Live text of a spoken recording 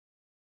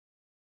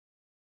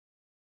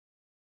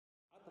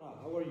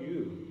How are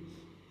you?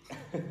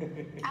 I'm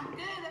good,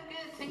 I'm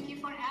good. Thank you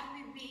for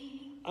having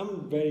me.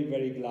 I'm very,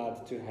 very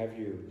glad to have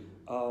you.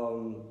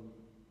 Um,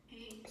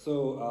 Hey.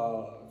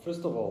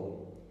 First of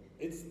all,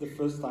 it's the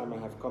first time I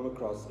have come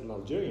across an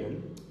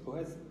Algerian who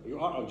has. You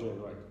are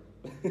Algerian, right?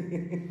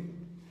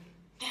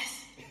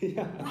 Yes,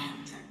 Yeah,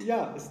 100%.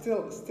 yeah.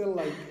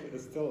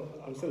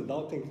 I'm still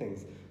doubting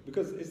things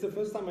because it's the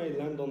first time I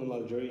land on an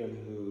Algerian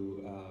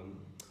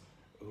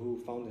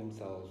who found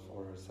himself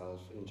or herself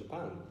in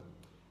Japan.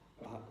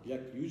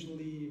 Like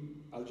usually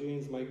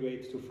Algerians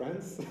migrate to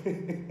France.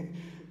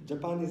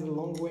 Japan is a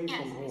long way Yes,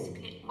 from home.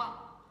 basically. Well,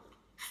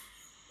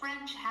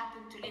 French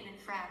happen to live in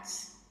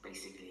France,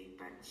 basically,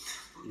 but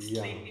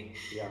Yeah, mostly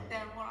yeah, there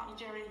are more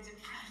Algerians in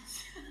France.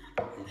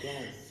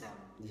 yes, So,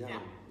 yeah, yeah.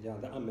 yeah.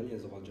 There are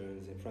millions of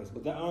Algerians in France,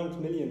 but there aren't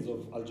millions of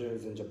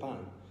Algerians in Japan.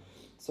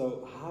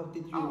 So how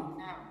did Oh, you?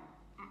 no.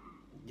 Mm-mm.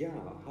 Yeah,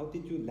 how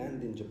did you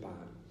land in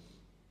Japan?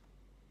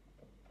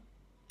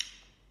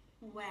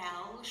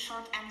 Well,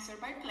 short answer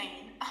by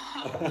plane,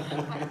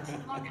 but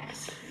long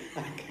answer.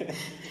 I can,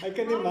 I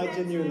can Long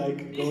imagine you answer would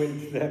like be.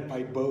 going there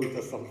by boat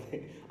or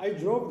something. I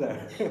drove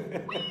there.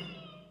 Whee!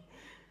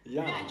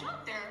 Yeah. Yeah, I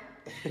dropped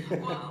there.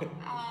 Well,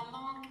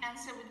 long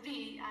answer would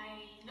be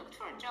I looked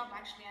for a job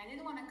actually. I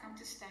didn't want to come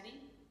to study.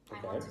 I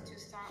Okay. wanted to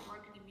start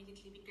working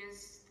immediately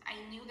because I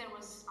knew there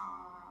was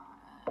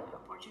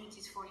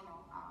opportunities for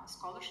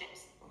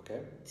scholarships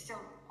Okay. still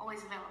always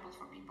available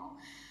for people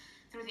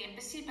through the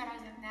embassy. But I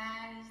was like,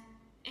 nah,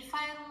 if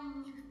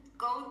I'll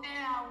go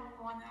there, I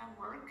want to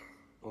work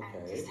and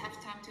Okay. just have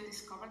time to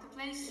discover the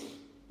place.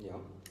 Yeah.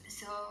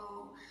 So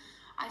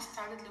I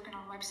started looking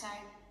on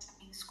websites,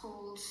 in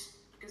schools,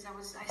 because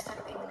I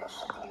studied English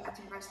at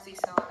university,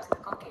 so I was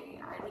like, okay,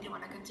 I really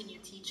want to continue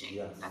teaching.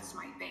 Yes. That's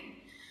my thing.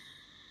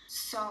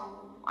 So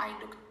I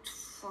looked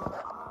for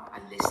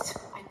a list.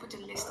 I put a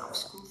list of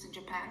schools in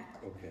Japan,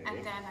 Okay.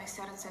 and then I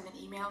started sending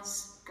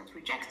emails. Got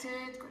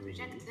rejected, got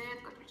rejected,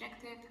 got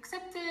rejected,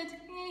 accepted,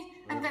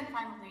 and then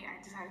finally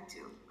I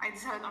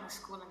decided on a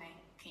school, and I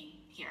came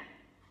here.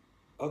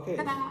 Okay.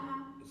 Ta-da!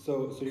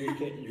 So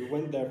you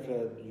went there for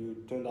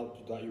you turned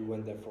out that you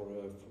went there for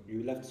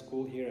you left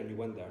school here and you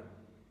went there.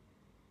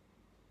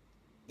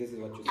 This is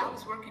what you Yeah, I said.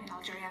 was working in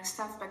Algeria and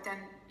stuff, but then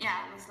yeah,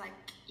 I was like,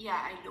 yeah,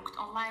 I looked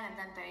online, and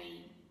then they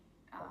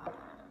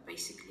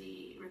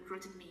basically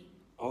recruited me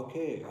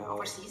Okay.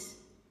 overseas.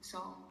 So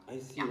I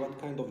see. yeah, What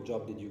kind of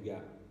job did you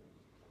get?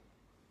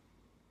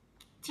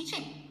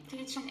 teaching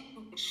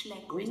English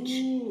language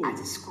at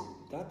a Ooh, school.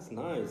 that's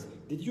nice.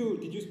 Did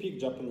you speak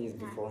Japanese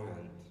Yeah.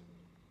 beforehand?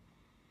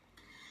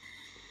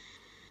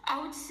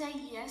 I would say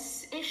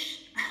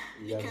yes-ish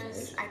because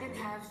Yes-ish, I didn't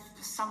okay. have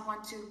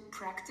someone to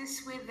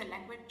practice with the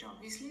language,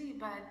 obviously,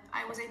 but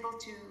I was able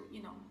to,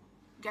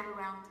 get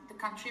around the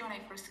country when I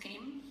first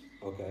came.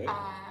 Okay.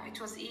 It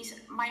was easy.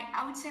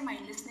 I would say my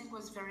listening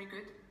was very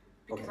good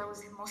because Okay. I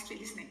was mostly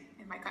listening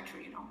in my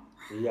country.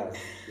 Yes.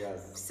 Yes.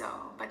 So,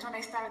 but when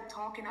I started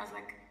talking, I was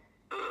like,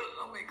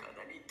 oh my god,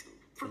 I need to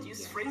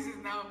produce Yeah. phrases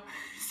now.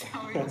 So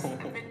it was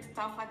a bit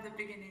tough at the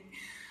beginning.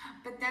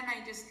 But then I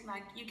just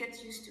like, you get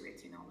used to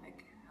it,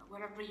 like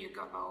wherever you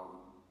go,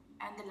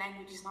 and the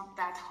language is not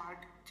that hard,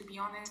 to be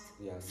honest.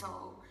 Yes. So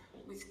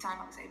with time,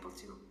 I was able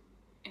to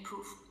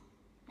improve.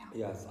 Yeah.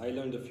 Yes, I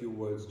learned a few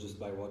words just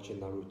by watching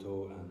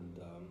Naruto, and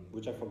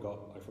which I forgot.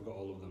 I forgot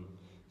all of them.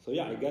 So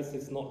yeah, I guess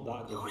it's not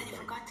that You already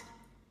difficult. forgot?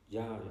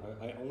 Yeah,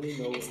 I only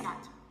know. It's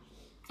not.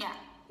 Yeah.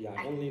 Yeah,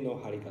 I only know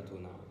Harigato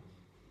now.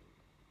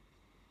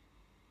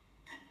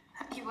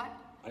 You what?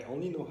 I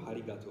only know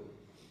Harigato.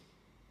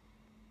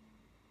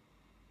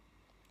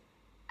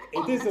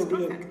 Oh, It is a that's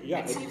real. perfect. Yeah,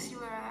 It saves you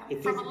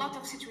it from is. a lot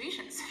of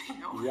situations.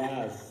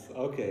 Yes.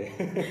 Okay.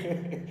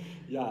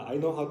 Yeah, I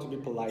know how to be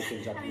polite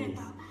in Japanese.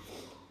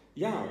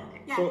 Yeah.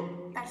 Yeah,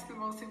 So that's the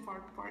most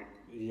important part.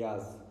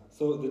 yes.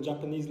 So the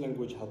Japanese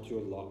language helped you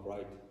a lot,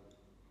 right?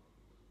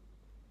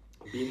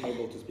 Being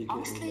able to speak in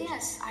Honestly, English.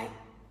 yes.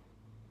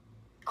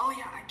 Oh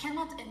yeah, I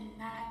cannot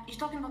imagine. You're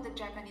talking about the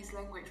Japanese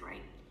language,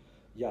 right?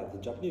 Yeah, the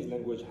Japanese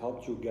language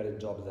helped you get a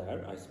job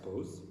there, I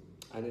suppose,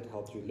 and it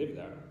helped you live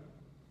there.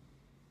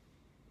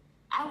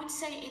 I would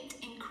say it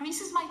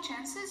increases my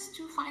chances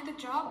to find a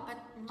job, but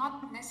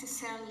not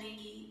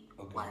necessarily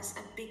Okay. was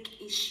a big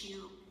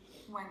issue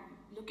when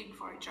looking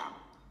for a job.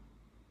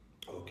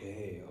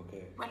 Okay.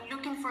 Okay. When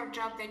looking for a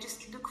job, they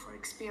just look for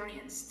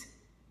experienced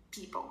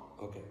people.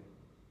 Okay.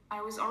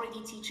 I was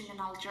already teaching in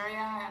Algeria.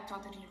 I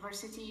taught at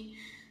university,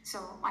 so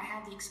I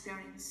had the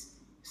experience.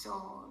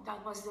 So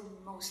that was the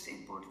most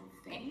important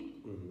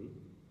thing,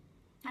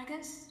 I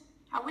guess.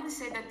 I wouldn't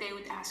say that they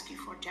would ask you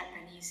for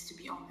Japanese, to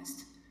be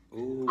honest.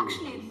 Ooh,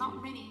 Actually, I not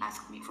see. many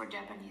asked me for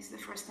Japanese the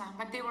first time,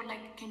 but they were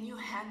like, can you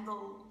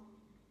handle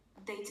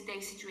day-to-day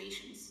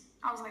situations?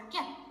 I was like,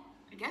 yeah,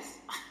 I guess.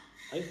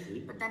 I see.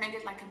 But then I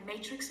did like a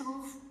matrix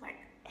move, like,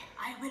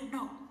 I will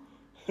know.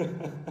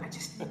 I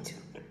just need to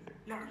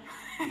learn.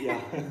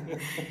 Yeah.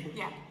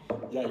 Yeah.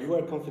 Yeah, you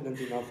were confident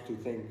enough to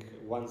think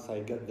once I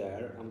get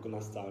there, I'm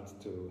gonna start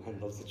to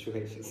handle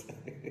situations.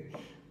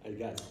 I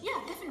guess. Yeah,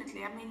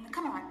 definitely. I mean,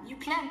 come on, you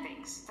plan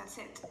things. That's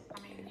it. I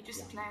mean, you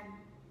just Yeah. plan.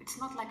 It's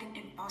not like an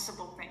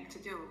impossible thing to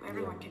do.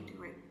 Everyone can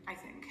do it, I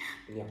think.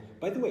 Yeah.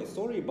 By the way,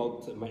 sorry about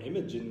my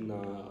image in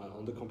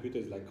on the computer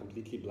is like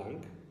completely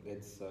blank.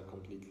 It's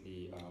completely.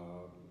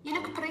 You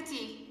look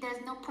pretty.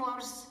 There's no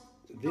pores,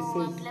 This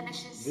no is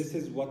blemishes. this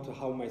is what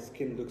how my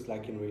skin looks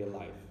like in real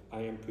life.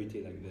 I am pretty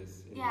like this.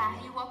 In real Yeah,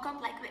 life. you woke up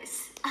like this.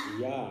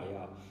 Yeah,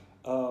 yeah.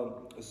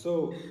 So,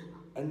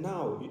 and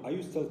now, are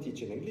you still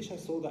teaching English? I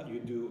saw that you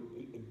do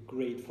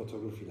great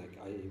photography. Like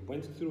I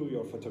went through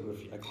your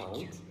photography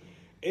account.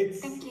 It's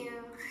Thank you.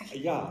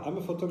 yeah. I'm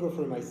a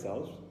photographer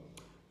myself,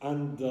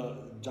 and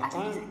Japan.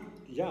 amazing.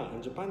 Yeah,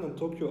 and Japan and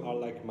Tokyo are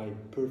like my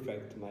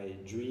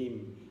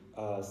dream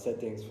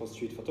settings for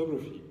street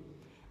photography.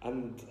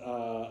 And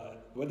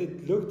what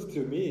it looked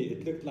to me,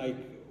 it looked like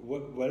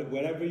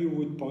wherever you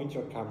would point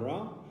your camera,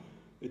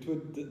 it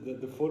would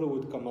the photo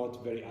would come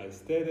out very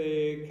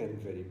aesthetic and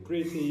very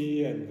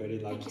pretty and very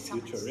like Thank you so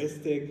much.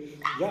 futuristic.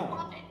 I Yeah,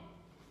 love it.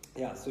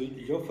 yeah. So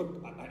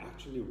I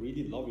actually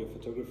really love your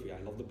photography. I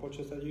love the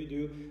portraits that you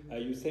do.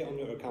 You say on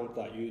your account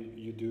that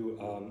you do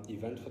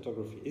event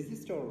photography. Is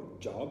this your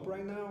job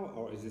right now,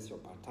 or is this your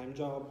part-time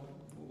job?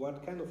 What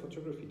kind of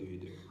photography do you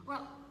do?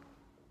 Well,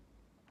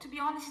 to be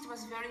honest, it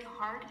was very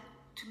hard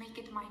to make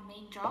it my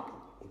main job.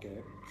 Okay.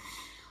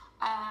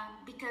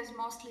 Because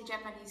mostly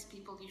Japanese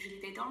people usually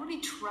they don't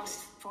really trust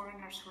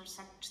foreigners for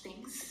such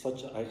things.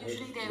 Such I heard.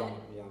 Usually they Yeah,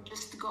 would yeah.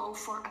 just go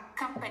for a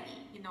company,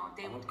 you know,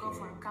 they would go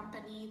for a Okay.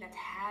 company that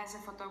has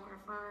a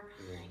photographer,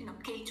 Yeah. you know,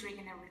 catering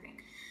and everything.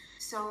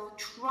 So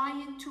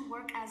trying to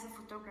work as a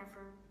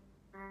photographer,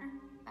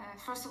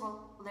 first of all,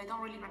 they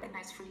don't really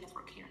recognize freelance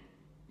work here.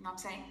 You know what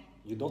I'm saying?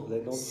 They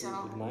don't So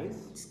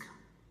recognize?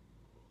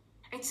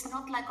 it's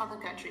not like other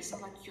countries,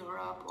 like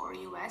Europe or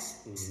US.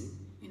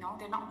 You know,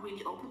 they're not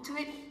really open to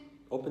it.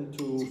 Open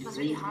to So it was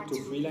really hard to,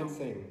 you know-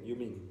 freelancing, you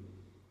mean?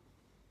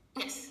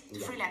 Yes,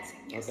 Yeah.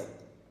 freelancing, yes. Okay.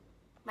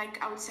 Like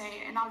I would say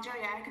in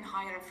Algeria, I can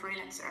hire a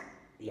freelancer.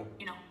 Yeah.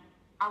 You know,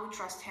 I would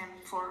trust him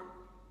for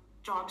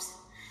jobs.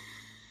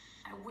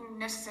 I wouldn't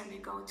necessarily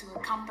go to a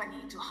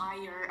company to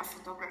hire a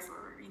photographer,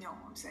 you know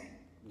what I'm saying?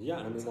 Yeah,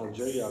 and in So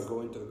Algeria, that's-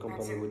 going to a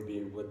company it. would be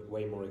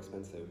way more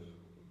expensive.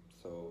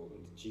 So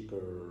it's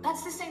cheaper.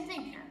 That's the same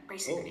thing here,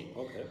 basically.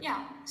 Oh, okay. Yeah,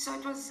 so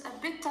it was a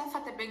bit tough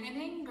at the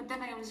beginning, but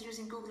then I was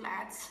using Google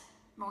Ads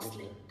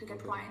mostly Okay, to get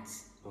okay, clients.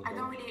 okay.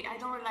 I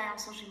don't rely on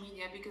social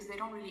media because they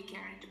don't really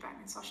care in Japan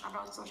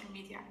about social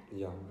media.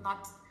 Yeah.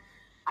 Not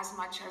as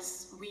much as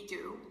we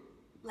do.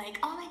 Like,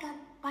 oh my god,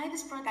 buy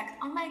this product.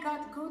 Oh my god,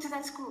 go to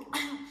that school.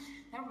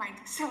 Never mind.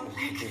 So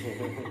like,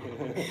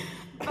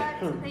 but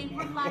they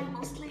rely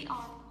mostly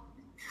on.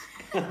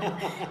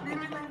 They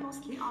rely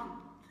mostly on.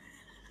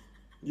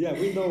 Yeah,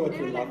 we know what They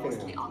you're rely laughing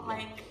mostly at. on Yeah.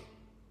 like.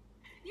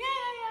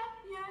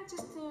 Yeah.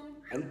 Just.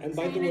 And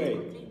by the saying it way,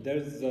 quickly.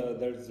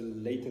 there's a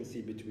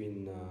latency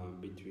between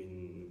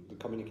the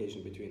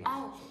communication between us.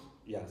 Oh.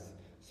 Yes.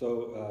 So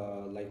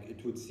like it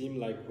would seem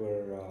like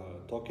we're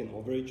talking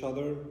over each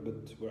other, but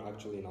we're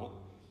actually not.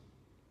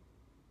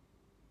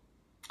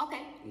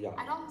 Okay. Yeah.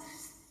 I don't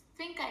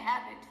think I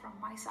have it from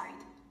my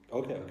side.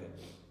 Okay.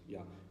 Yeah.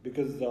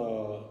 Because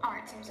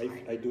Alright, seems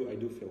fine. I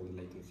do feel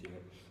the latency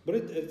here, but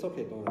it's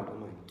okay. Don't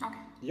mind. Okay.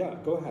 Yeah.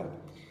 Go ahead.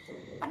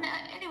 But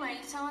anyway,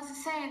 so I was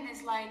saying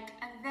is like,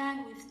 and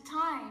then with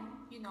time,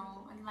 you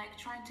know, and like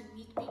trying to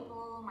meet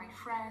people, my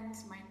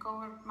friends,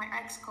 my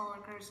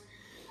ex-coworkers,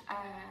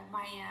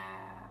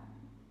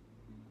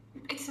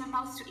 it's a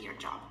mouth to ear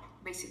job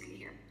basically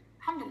here.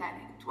 Alhamdulillah,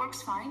 it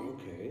works fine.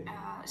 Okay.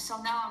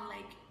 So now I'm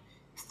like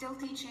still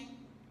teaching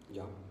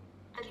Yeah.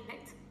 a little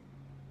bit,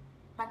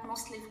 but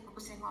mostly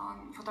focusing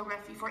on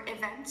photography for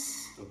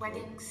events, Okay.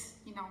 weddings,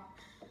 you know,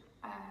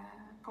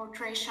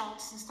 portrait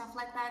shots and stuff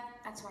like that.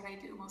 That's what I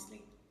do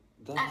mostly.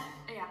 That's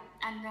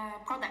And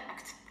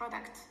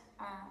product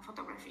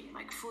photography,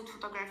 like food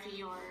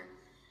photography or,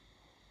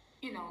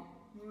 you know,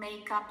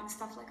 makeup and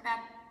stuff like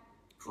that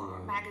for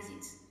Yeah.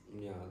 magazines.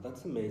 Yeah,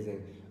 that's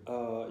amazing.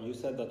 You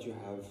said that you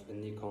have a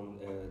Nikon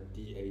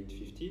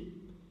D850.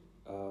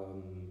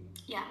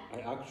 Yeah. I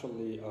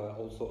actually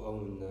also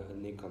own a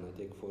Nikon. I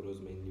take photos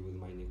mainly with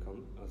my Nikon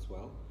as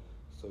well.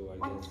 So I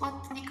guess What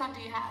Nikon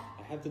do you have?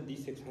 I have the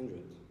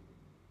D600.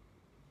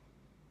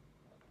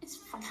 It's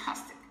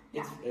fantastic.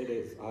 Yeah. It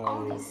is.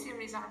 All these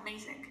series are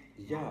amazing.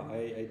 Yeah,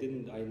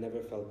 I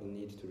never felt the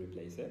need to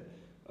replace it.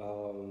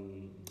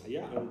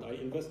 Yeah, and I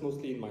invest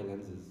mostly in my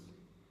lenses.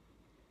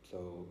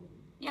 So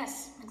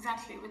Yes,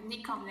 exactly. With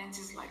Nikon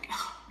lenses, like,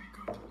 oh my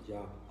god.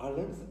 yeah, our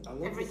lens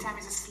Every is, time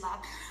is a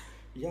slap.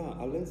 yeah,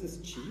 our lens is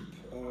cheap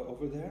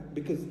over there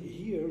because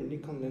here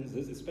Nikon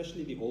lenses,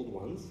 especially the old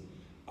ones,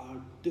 are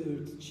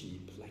dirt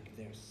cheap. Like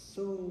they're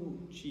so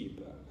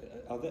cheap.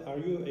 Are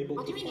you able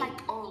What to do you mean, find-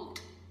 like old?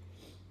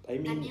 I The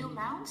mean, new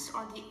mounts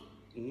or the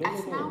no,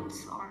 F no, no.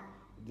 mounts or?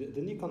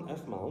 The Nikon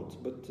F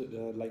mount, but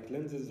like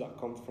lenses that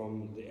come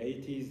from the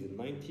 80s, the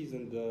 90s,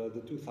 and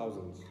the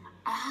 2000s.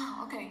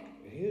 Ah, okay.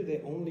 Here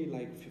they only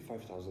like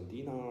 5,000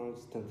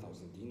 dinars,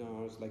 10,000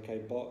 dinars. Like I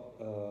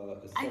bought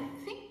I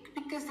think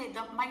because they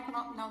might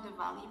not know the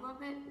value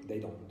of it. They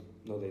don't.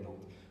 No, they don't.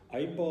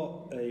 I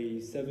bought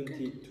a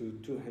 70 to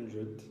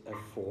 200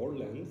 f4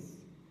 lens.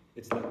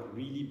 It's like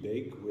really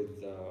big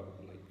with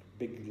like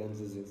big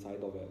lenses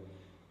inside of it.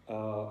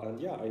 And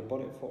yeah, I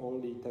bought it for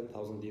only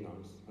 10,000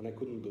 dinars, and I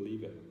couldn't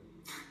believe it.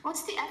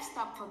 What's the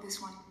f-stop for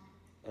this one?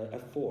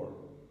 F4.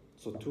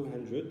 So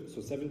 200,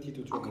 so 70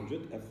 to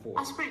 200 okay. f4.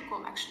 That's pretty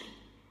cool, actually.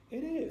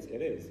 It is,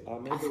 it is.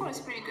 F4 is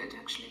pretty good,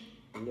 actually.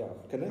 Yeah,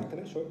 can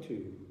I show it to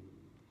you?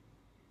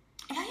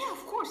 Yeah,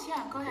 of course,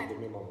 yeah, go ahead. Give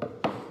me a moment.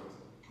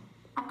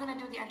 I'm gonna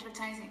do the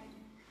advertising.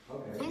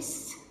 Okay.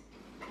 This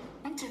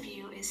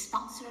interview is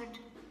sponsored,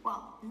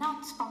 well,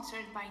 not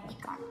sponsored by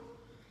Nikon.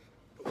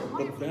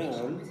 But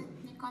then, visit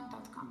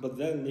Nikon.com. But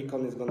then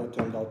Nikon is gonna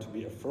turn out to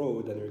be a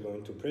fraud and we're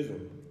going to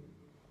prison.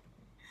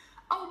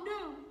 Oh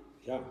no!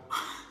 Yeah.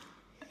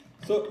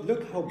 So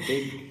look how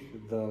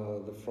big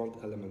the front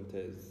element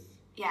is.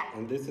 Yeah.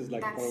 And this is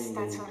like that's only...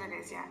 That's what it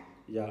is, yeah.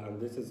 Yeah, and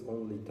this is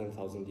only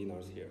 10,000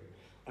 dinars here.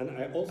 And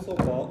I also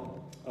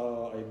bought,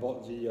 I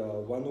bought the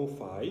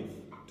 105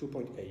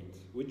 2.8,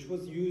 which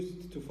was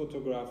used to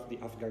photograph the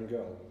Afghan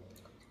girl.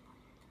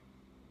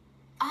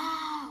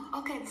 Ah,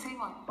 okay, the same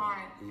one. All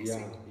right.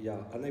 Yeah,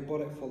 and I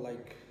bought it for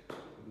like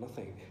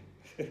nothing.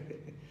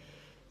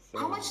 So,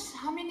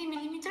 how many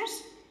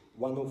millimeters?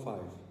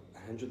 105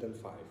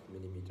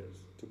 millimeters,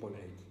 2.8.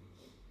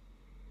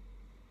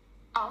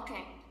 Oh,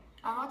 okay.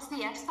 And what's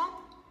the f-stop?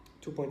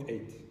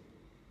 2.8.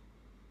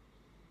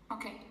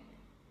 Okay.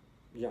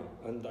 Yeah,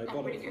 and I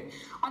bought pretty it. Good.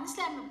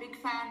 Honestly, I'm a big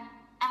fan.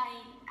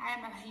 I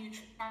am a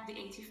huge fan of the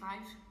 85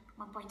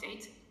 1.8.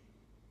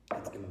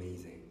 It's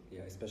amazing.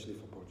 Yeah, especially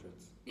for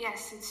portraits.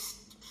 Yes,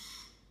 it's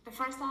the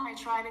first time I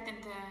tried it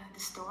in the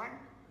store.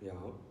 Yeah.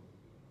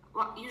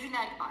 Well, usually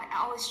I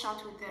always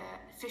shot with the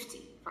 50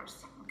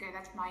 first. Okay,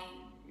 that's my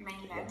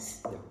main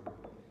lens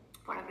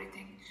for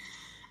everything.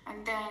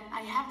 And then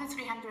I have the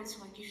 300s,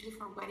 like usually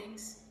for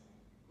weddings.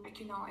 Like,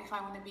 you know, if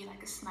I want to be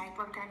like a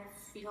sniper kind of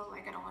feel,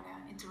 like I don't want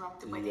to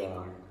interrupt the wedding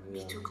or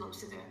be too close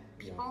to the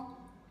people.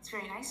 It's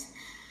very nice.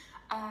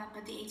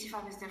 But the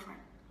 85 is different.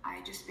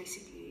 I just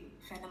basically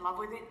fell in love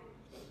with it,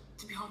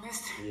 to be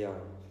honest. Yeah.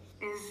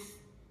 Is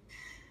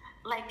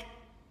like,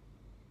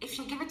 if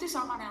you give it to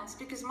someone else,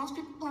 because most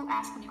people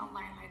ask me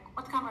online, like,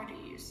 what camera do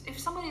you use? If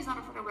somebody is not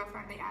a photographer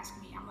and they ask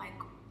me, I'm like,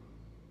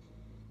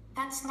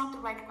 that's not the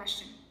right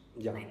question.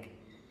 Yeah. Like,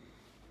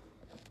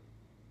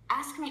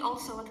 ask me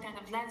also what kind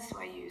of lens do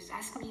I use.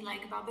 Ask me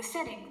like about the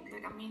setting.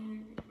 Like, I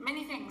mean,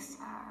 many things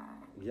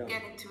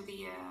get into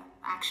the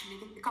actually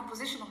the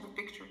composition of the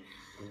picture.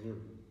 Mm-hmm.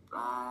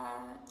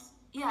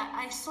 Yeah,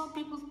 I saw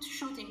people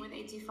shooting with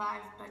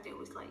 85, but it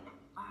was like,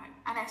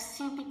 and I've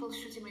seen people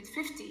shooting with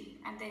 50,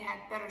 and they had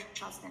better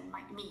shots than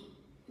me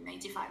in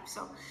 85.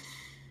 So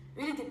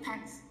it really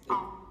depends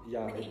on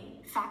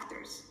many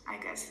factors, I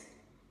guess.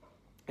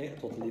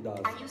 It totally does.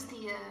 I use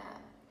the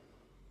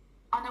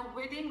on a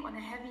wedding, on a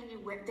heavy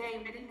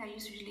day wedding, I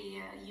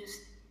usually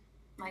use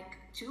like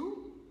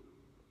 2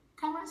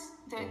 cameras.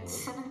 The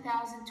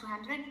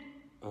 7200.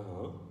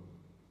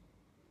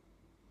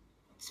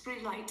 It's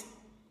pretty light.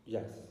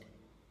 Yes.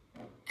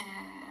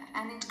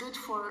 And it's good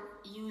for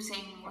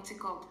using what's it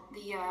called,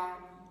 the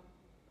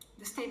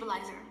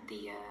stabilizer.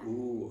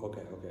 Ooh,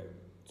 okay.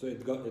 So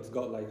it's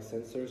got like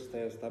sensor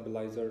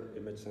stabilizer,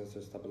 image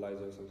sensor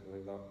stabilizer, something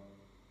like that.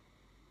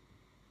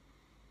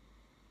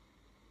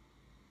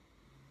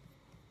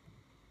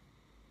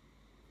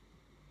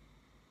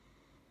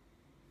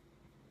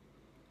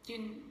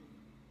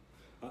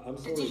 I'm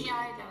sorry. The DJI,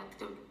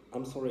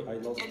 I'm sorry, I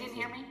lost. You didn't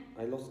hear me?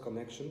 I lost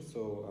connection,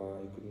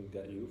 so I couldn't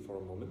get you for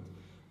a moment.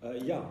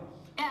 Yeah.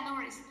 Yeah, no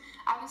worries.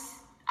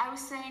 I was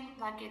saying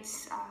like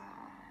it's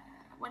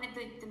when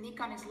the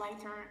Nikon is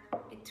lighter,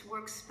 it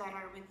works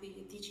better with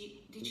the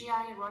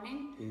DJI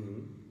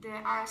Ronin, the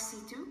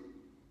RSC2,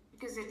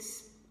 because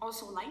it's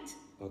also light.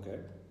 Okay.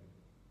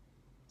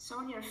 So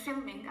when you're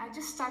filming, I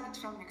just started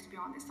filming, to be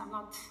honest. I'm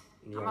not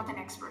an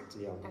expert.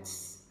 Yeah.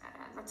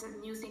 That's a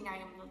new thing I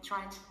am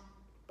trying to.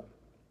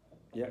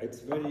 Yeah, it's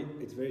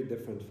very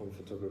different from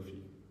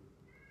photography.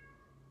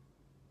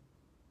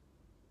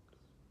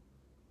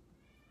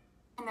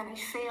 And then I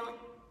fail.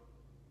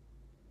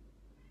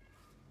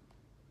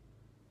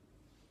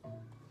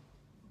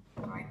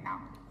 Right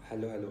now.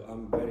 Hello.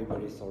 I'm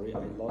very sorry.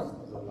 I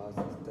lost the last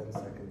 10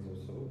 seconds or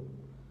so.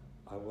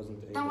 I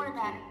wasn't able. Don't worry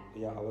about it.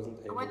 Yeah, I wasn't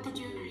able. What did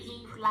you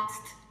hear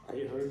last?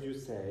 I heard you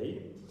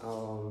say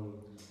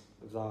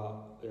that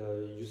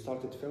you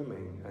started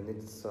filming, and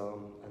it's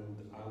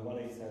and what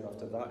I said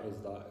after that is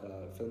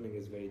that filming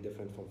is very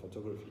different from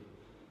photography.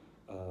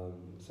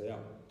 So yeah,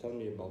 tell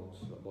me about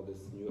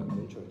this new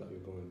adventure that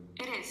you're going.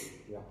 It is.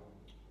 Yeah.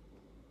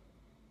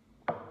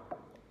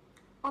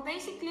 Well,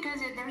 basically, because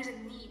there is a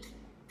need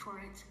for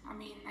it. I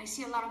mean, I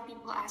see a lot of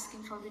people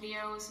asking for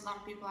videos, a lot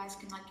of people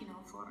asking, like, you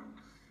know, for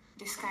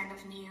this kind of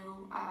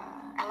new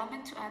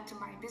element to add to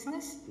my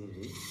business.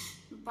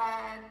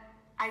 But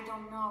I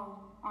don't know,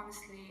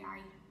 honestly.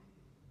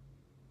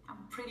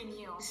 I'm pretty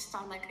new. I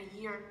start like a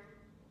year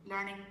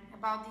learning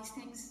about these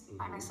things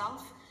by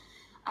myself.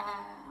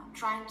 I'm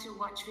trying to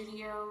watch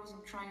videos,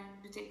 I'm trying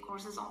to take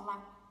courses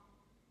online.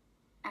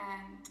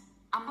 And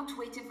I'm not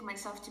waiting for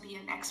myself to be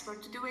an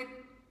expert to do it,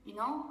 you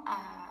know?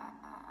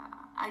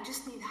 I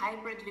just need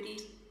hybrid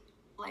videos,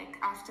 like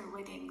after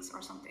weddings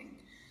or something.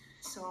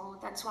 So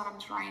that's what I'm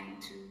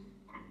trying to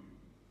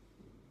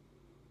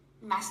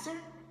master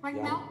right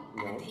now.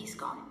 And he's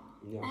gone.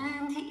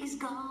 And he is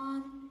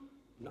gone.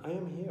 I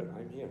am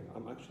here.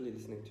 I'm actually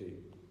listening to you.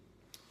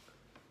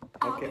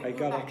 Oh, okay,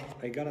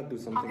 I gotta do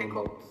something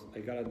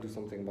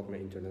about my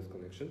internet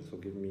connection. So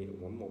give me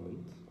one moment.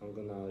 I'm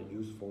gonna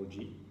use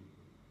 4G.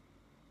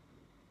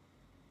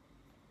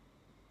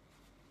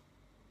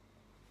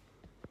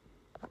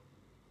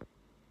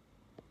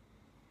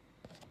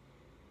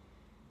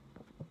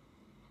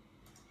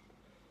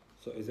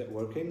 So is it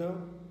working now?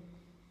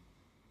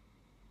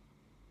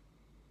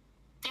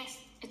 Yes,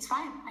 it's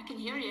fine. I can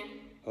hear you.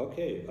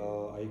 Okay,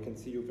 I can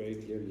see you very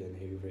clearly and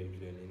hear you very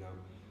clearly now.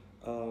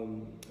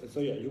 So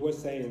yeah, you were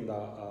saying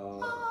that.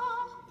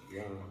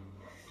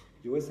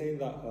 You were saying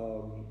that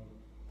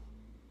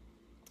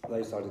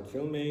you started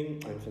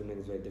filming, and filming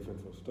is very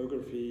different from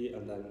photography,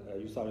 and then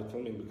you started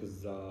filming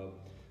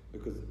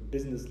because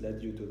business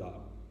led you to that.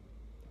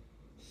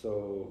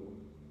 So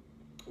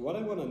what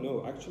I want to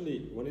know,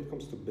 actually, when it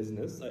comes to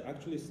business, I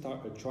actually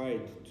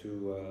tried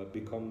to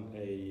become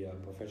a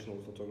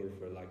professional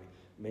photographer, like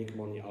make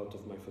money out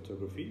of my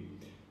photography,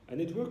 and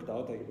it worked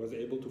out. I was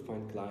able to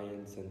find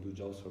clients and do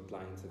jobs for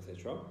clients,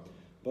 etc.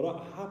 But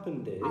what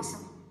happened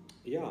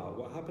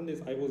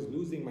is, I was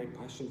losing my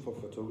passion for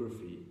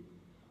photography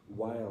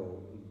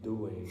while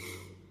doing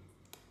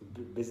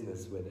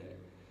business with it.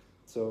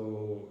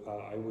 So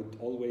I would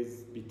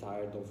always be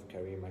tired of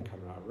carrying my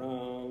camera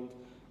around.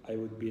 I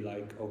would be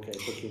like, okay, I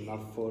took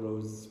enough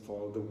photos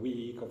for the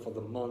week or for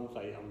the month.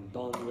 I'm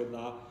done with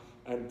that.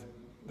 And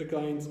the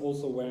clients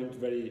also weren't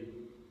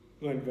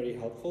very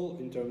helpful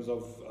in terms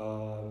of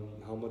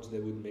how much they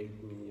would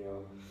make me,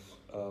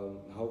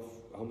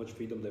 how much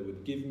freedom they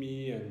would give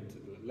me, and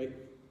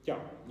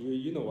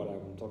you know what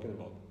I'm talking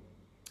about.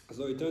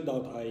 So it turned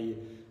out I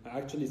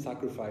actually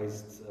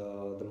sacrificed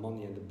the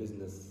money and the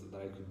business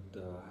that I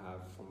could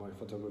have for my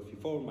photography,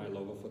 for my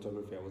love of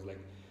photography. I was like,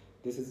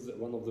 this is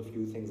one of the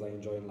few things I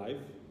enjoy in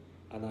life,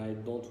 and I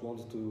don't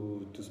want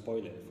to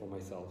spoil it for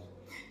myself.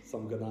 So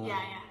I'm gonna... Yeah,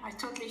 I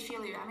totally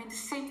feel you. I mean, the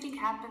same thing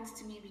happens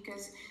to me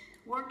because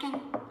working,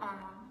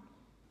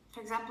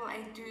 for example, I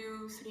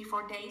do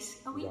 3-4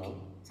 days a week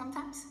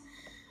sometimes.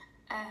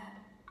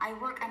 I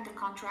work under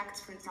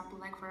contracts, for example,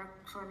 like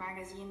for a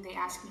magazine, they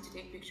ask me to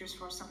take pictures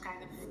for some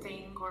kind of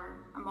thing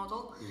or a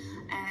model.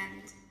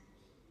 And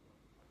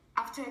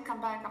after I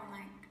come back, I'm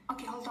like,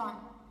 okay, hold on.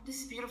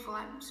 This is beautiful.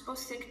 I'm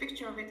supposed to take a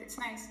picture of it. It's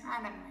nice.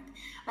 Never mind.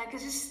 Like, I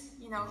just,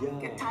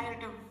 get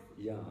tired of...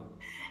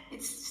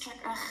 It's just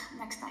like,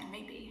 next time,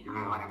 maybe,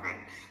 or whatever.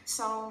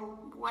 So,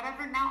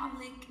 whatever, now I'm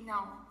like,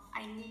 no,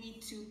 I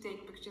need to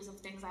take pictures of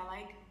things I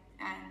like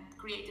and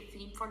create a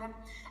theme for them.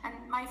 And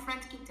my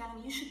friends keep telling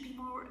me, you should be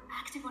more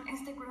active on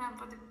Instagram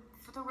for the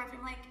photography.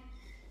 I'm like,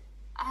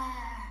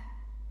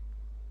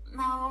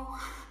 no.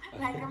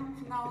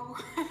 No.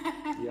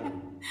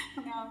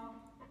 No.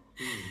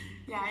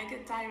 Yeah, I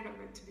get tired of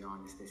it, to be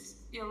honest.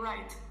 You're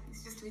right.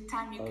 It's just with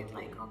time you get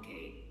like,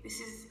 okay,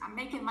 I'm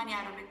making money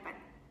out of it, but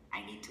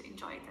I need to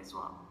enjoy it as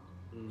well.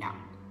 Yeah.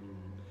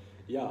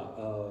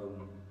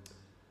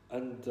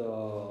 And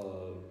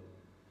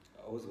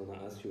I was gonna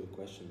ask you a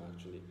question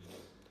actually.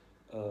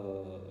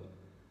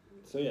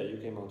 So yeah, you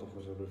came out of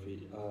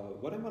photography.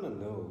 What I wanna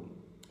know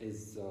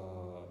is,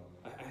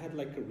 I had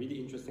like a really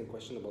interesting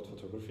question about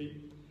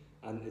photography,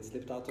 and it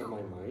slipped out of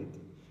my mind.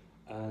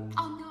 And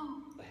oh no.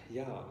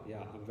 Yeah,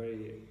 I'm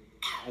very,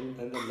 and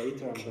then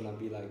later I'm gonna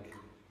be like,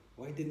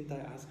 why didn't I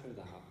ask her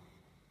that?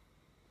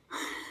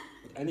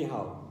 But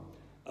anyhow,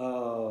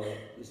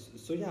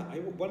 so yeah,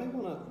 what I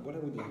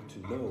would like to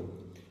know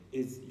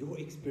is your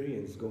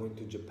experience going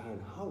to Japan.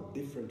 How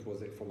different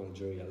was it from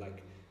Algeria?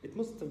 Like, it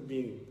must have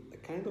been a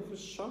kind of a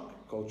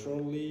shock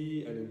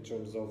culturally, and in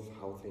terms of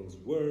how things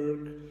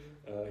work,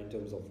 in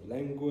terms of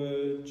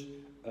language.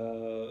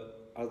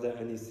 Are there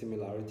any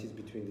similarities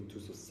between the two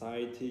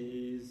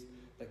societies?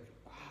 Like,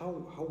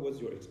 how was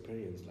your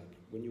experience like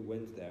when you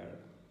went there?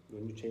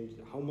 When you changed,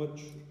 how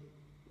much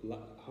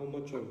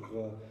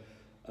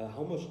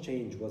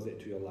change was it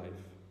to your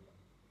life?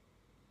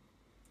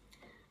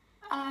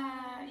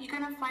 You're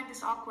gonna find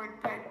this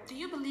awkward, but do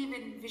you believe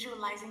in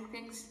visualizing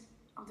things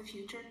of the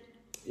future?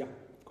 Yeah,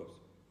 of course.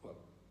 Well.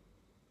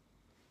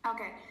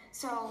 Okay,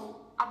 so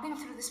I've been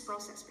through this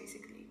process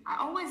basically. I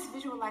always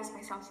visualize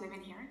myself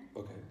living here.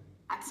 Okay.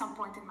 At some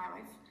point in my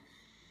life.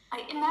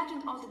 I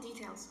imagined all the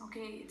details,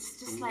 okay? It's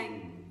just like,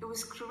 it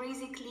was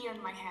crazy clear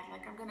in my head.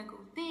 Like, I'm gonna go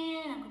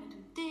there, I'm gonna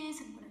do this,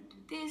 I'm gonna do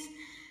this.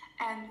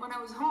 And when I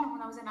was home,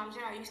 when I was in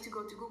Algeria, I used to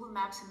go to Google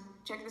Maps and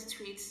check the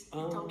streets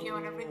in Tokyo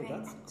and everything.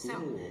 That's cool.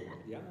 So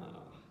yeah.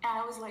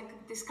 I was like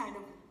this kind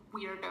of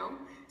weirdo.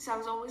 So I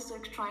was always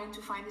like trying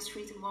to find the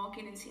street and walk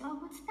in and see, oh,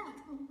 what's that?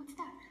 Oh, what's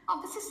that?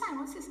 Oh, that's a sign.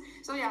 What's this?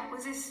 So yeah,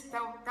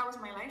 that was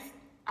my life.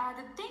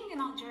 The thing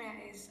in Algeria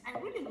is I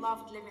really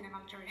loved living in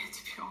Algeria,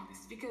 to be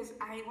honest, because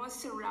I was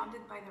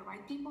surrounded by the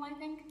right people, I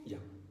think. Yeah.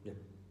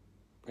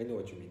 I know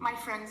what you mean. My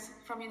friends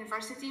from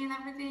university and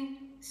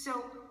everything. So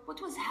what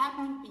was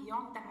happening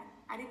beyond that,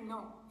 I didn't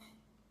know,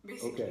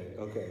 basically.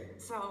 Okay.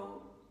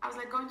 So I was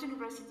like going to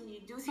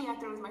university, do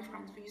theater with my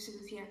friends. We used to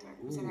do theater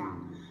at Musera,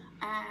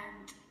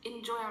 and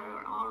enjoy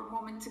our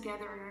moment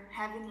together,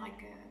 having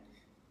like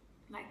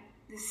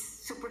this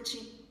super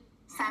cheap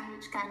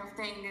sandwich kind of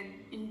thing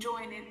and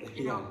enjoying it,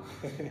 you know.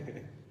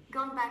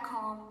 Going back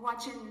home,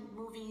 watching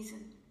movies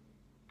and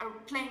or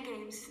playing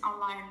games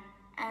online,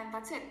 and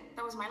that's it.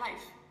 That was my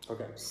life.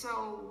 Okay.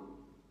 So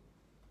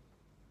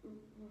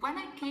when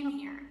I came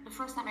here, the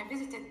first time I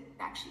visited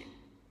actually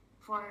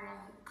for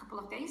a couple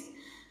of days,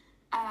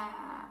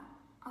 I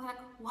was like,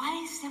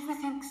 why is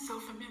everything so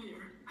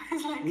familiar?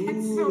 It's like,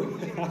 it's so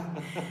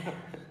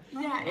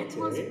weird. Yeah, it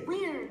was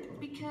weird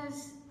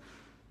because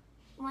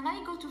when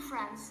I go to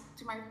France,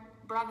 to my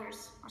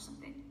brothers or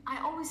something, I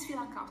always feel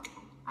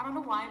uncomfortable. I don't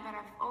know why, but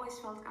I've always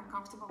felt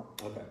uncomfortable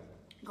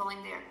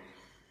going there.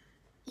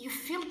 You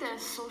feel the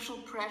social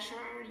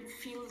pressure, you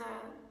feel the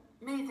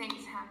many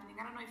things happening.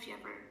 I don't know if you've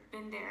ever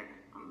been there.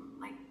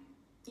 Like,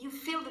 you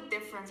feel the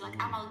difference. Like,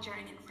 I'm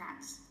Algerian in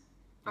France.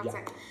 That's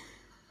it.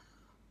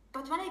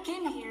 But when I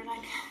came here,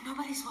 like,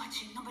 nobody's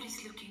watching,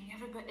 nobody's looking.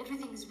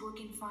 Everything is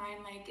working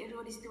fine. Like,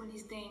 everybody's doing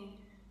his thing.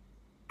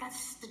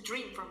 That's the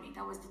dream for me.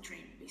 That was the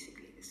dream,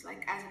 basically. It's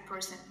like, as a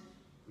person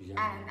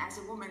and as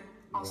a woman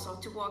also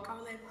to walk. I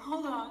was like,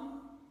 hold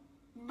on.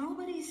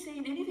 Nobody's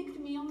saying anything to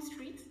me on the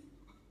street.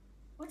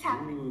 What's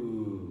happening?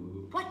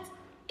 Ooh. What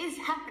is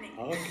happening?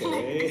 Okay.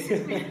 Like, this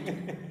is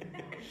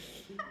weird.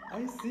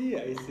 I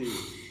see.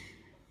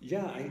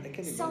 Yeah, I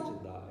can imagine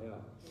that,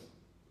 yeah.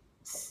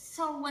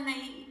 So when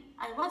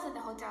I was at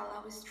the hotel,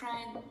 I was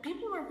trying,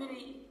 people were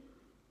very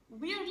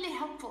weirdly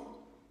helpful.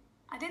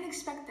 I didn't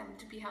expect them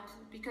to be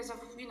helpful because of,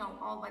 you know,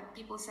 all what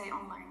people say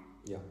online.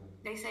 Yeah.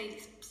 They say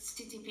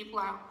city people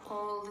are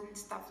cold and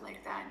stuff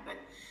like that. But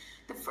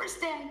the first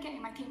day I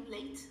came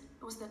late.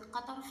 It was the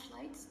Qatar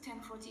flight,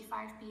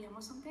 10:45 p.m.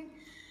 or something.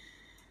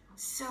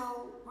 So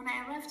when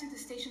I arrived to the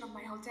station of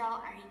my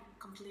hotel, I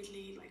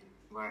completely like,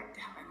 where the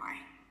hell am I?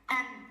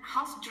 And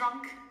half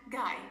drunk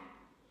guy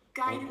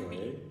guided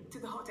me to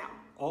the hotel.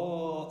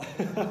 Oh,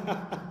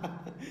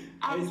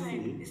 I was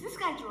like, is this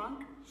guy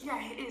drunk?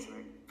 Yeah, he is,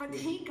 right? But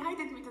he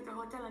guided me to the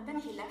hotel and then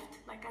he left,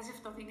 like as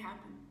if nothing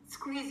happened. It's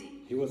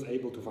crazy. He was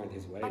able to find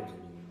his way.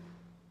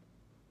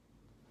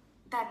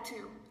 That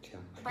too. Yeah.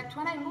 But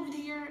when I moved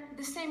here,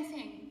 the same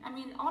thing. I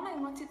mean, all I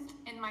wanted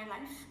in my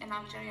life, in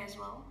Algeria as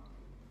well,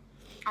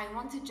 I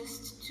wanted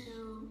just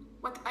to,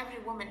 what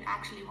every woman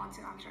actually wants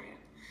in Algeria.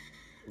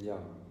 Yeah.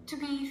 To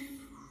be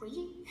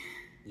free.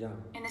 Yeah.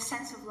 In a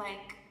sense of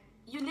like,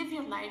 you live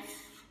your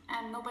life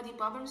and nobody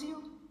bothers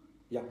you.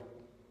 Yeah.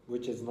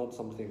 Which is not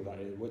something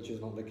which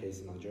is not the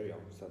case in Algeria,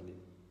 sadly.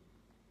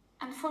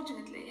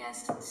 Unfortunately,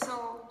 yes.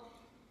 So,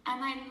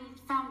 and I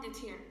found it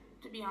here,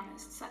 to be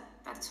honest. So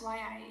that's why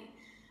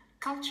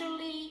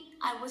culturally,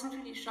 I wasn't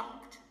really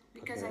shocked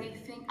because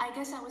I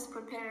guess I was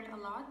prepared a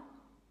lot.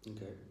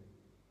 Okay.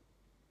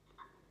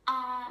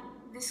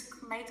 This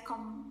might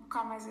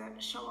come as a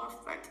show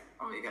off, but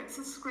oh my god, this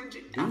is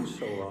cringy. Do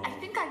show off. I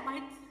think I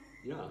might.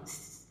 Yeah.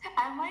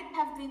 I might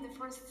have been the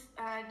first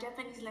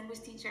Japanese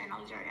language teacher in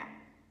Algeria.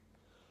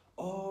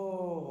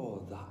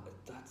 Oh,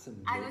 that's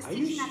amazing. I was Are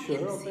you teaching at sure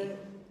the of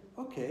it?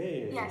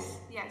 Okay. Yes,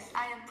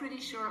 I am pretty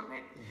sure of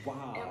it.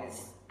 Wow. It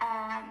was.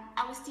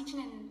 I was teaching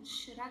in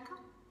Shiraka,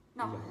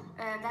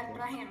 Dar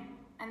Ibrahim,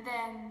 and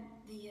then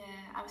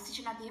I was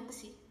teaching at the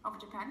embassy of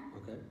Japan.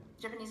 Okay.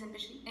 Japanese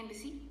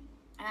embassy.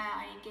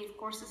 I gave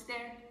courses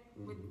there.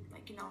 With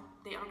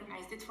they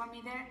organized it for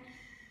me there.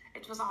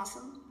 It was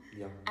awesome.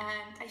 Yeah.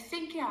 And I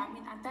think I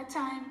mean at that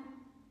time,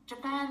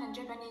 Japan and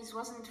Japanese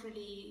weren't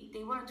really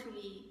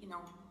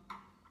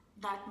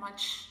that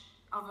much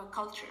of a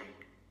culture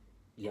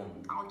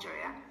in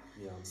Algeria.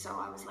 Yeah. So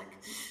I was like,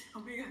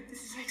 oh my god,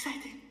 this is so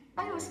exciting.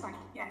 But it was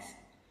funny, yes.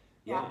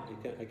 Yeah,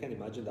 I can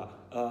imagine that.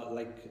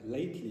 Like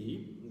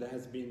lately, there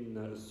has been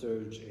a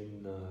surge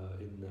in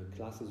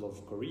classes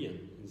of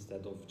Korean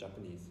instead of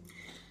Japanese.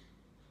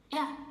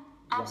 Yeah,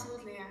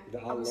 absolutely. Yeah.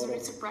 I was really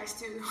surprised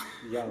too.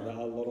 Yeah, there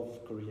are a lot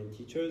of Korean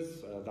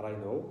teachers that I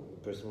know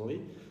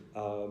personally.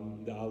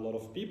 There are a lot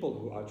of people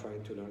who are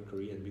trying to learn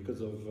Korean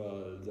because of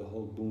the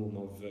whole boom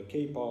of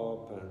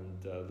K-pop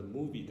and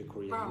the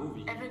Korean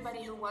movie.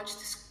 Everybody who watched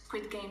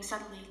Squid Game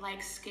suddenly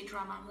likes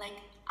K-drama. Like,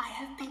 I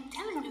have been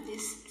telling you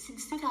this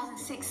since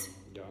 2006.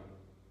 Yeah.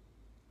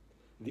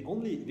 The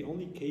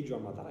only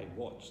K-drama that I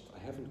watched, I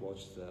haven't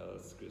watched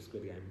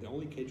Squid Game. The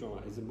only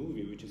K-drama is a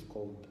movie which is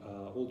called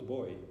Old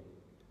Boy.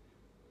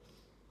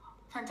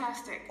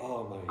 fantastic.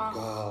 Oh my Oh,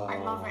 god. I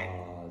love it.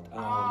 Oh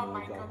Oh my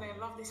my god. god, I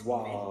love this movie.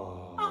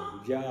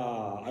 Wow.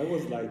 Yeah, I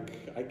was like,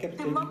 I kept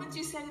The thinking. moment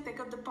you said it, I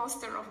got the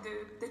poster of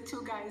the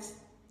two guys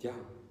Yeah,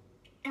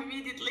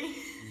 immediately.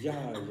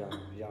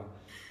 yeah.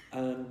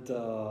 And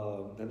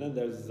then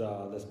there's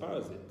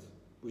Parasite,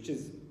 which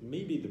is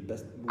maybe the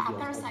best movie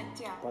Parasite,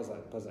 yeah.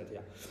 Parasite,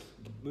 yeah.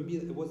 Maybe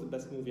it was the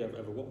best movie I've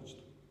ever watched.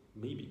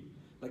 Maybe.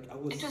 Like I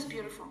was. It was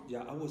beautiful.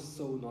 Yeah, I was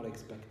so not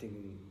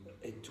expecting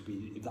it to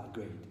be that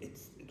great.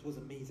 It was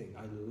amazing.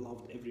 I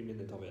loved every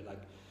minute of it.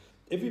 Like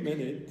every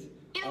minute,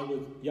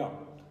 Yeah.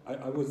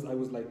 I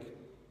was like,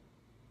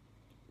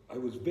 I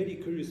was very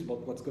curious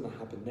about what's gonna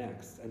happen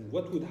next, and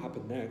what would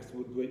happen next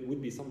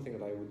would be something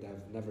that I would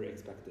have never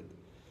expected.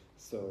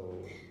 So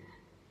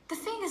The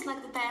thing is,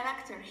 like the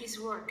director, his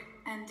work,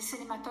 and the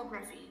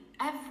cinematography,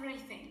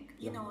 everything.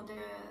 You Yeah. know,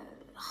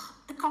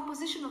 the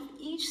composition of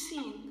each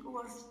scene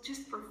was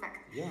just perfect.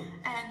 yeah,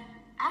 And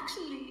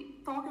actually,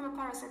 talking about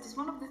Parasite is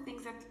one of the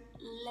things that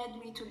led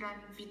me to learn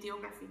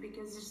videography,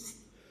 because it's just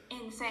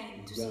insane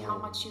to see how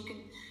Yeah. much you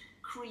can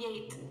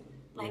create,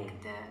 like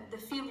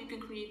the film you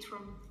can create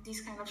from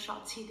these kind of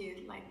shots he did.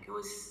 Like it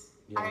was,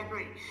 I Yeah.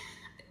 agree.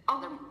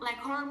 Other like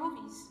horror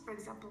movies, for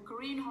example,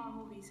 Korean horror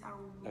movies are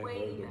I way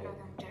heard better about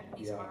than them.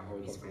 Japanese Yeah, I horror heard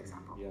movies, of for them.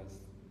 example. Yes,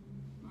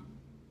 Mm.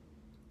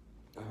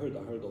 I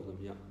heard of them.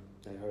 Yeah,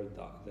 I heard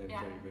that they're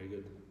Yeah. very very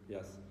good.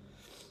 Yes.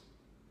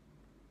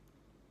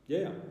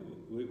 Yeah.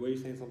 Were you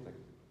saying something?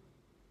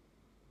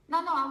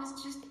 No, I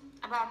was just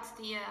about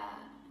the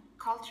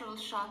cultural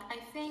shock. I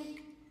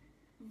think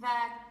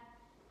that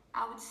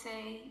I would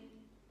say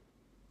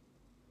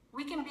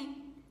we can be.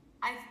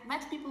 I've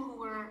met people who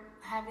were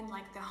having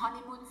like the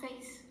honeymoon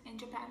phase in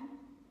Japan.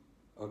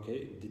 Okay.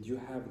 Did you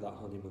have that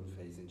honeymoon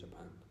phase in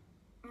Japan?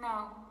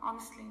 No,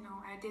 honestly, no,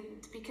 I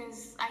didn't,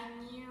 because I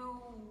knew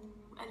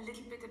a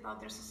little bit about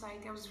their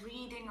society. I was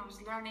reading, I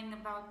was learning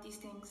about these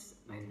things,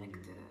 like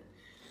the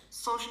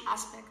social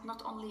aspect,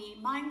 not only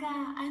manga,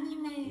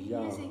 anime,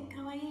 Yeah. music,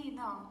 kawaii.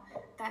 No,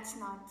 that's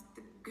not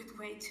the good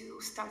way to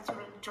start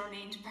your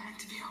journey in Japan,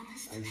 to be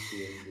honest. I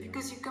see.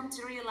 Because you come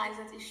to realize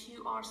that if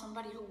you are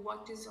somebody who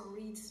watches or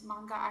reads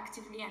manga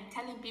actively and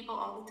telling people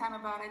all the time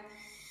about it,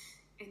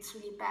 it's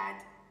really bad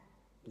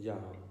Yeah.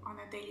 on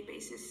a daily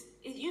basis.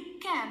 You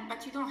can,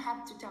 but you don't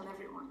have to tell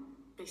everyone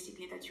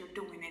basically that you're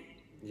doing it.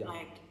 Yeah.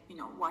 Like,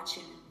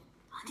 watching.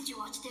 Oh, did you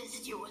watch this?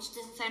 Did you watch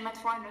this? I met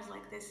foreigners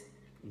like this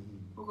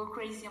who go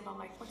crazy about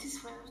like, what's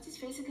his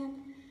face again?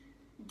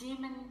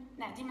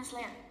 Demon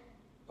Slayer.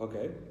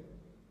 Okay.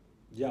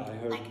 Yeah, I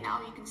heard. Like now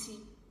you can see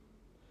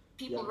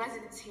people, Yeah.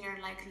 residents here,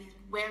 like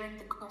wearing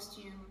the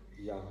costume,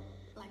 Yeah.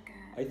 like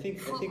I think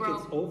full it's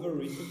grown. over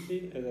recently.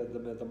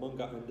 The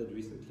manga ended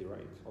recently,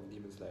 right? Of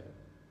Demon Slayer.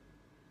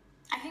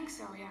 I think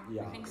so, yeah.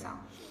 Yeah, I think yeah. so.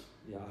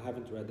 Yeah, I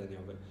haven't read any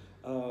of it.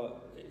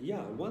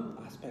 Yeah, one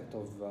aspect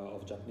of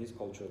Japanese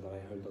culture that I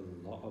heard a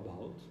lot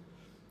about,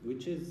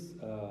 which is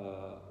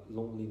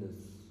loneliness.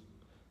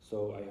 So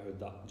I heard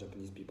that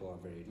Japanese people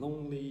are very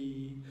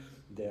lonely.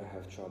 They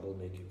have trouble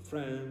making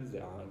friends.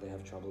 They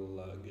have trouble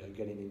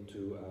getting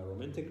into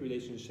romantic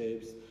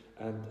relationships,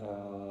 and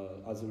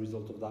as a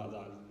result of that,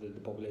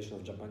 the population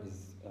of Japan is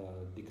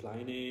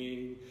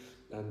declining.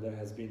 And there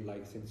has been,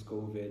 like, since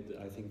COVID,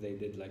 I think they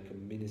did like a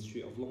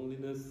ministry of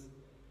loneliness,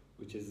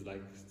 which is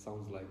like,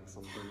 sounds like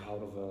something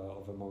out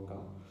of a manga.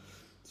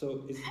 So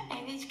it's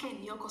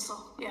NHK Yokoso,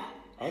 yeah.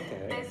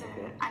 okay. There's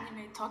Okay. an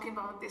anime talking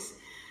about this.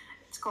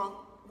 It's called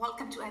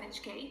Welcome to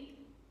NHK.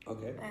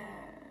 Okay.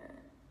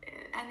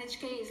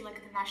 NHK is like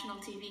the national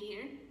TV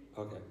here,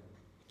 Okay.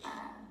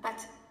 but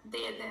the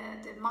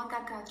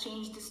mangaka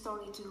changed the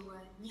story to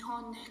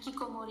Nihon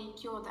Hikikomori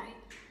Kyodai.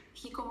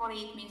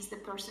 Hikikomori, it means the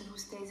person who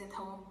stays at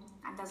home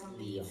and doesn't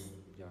Yeah. leave,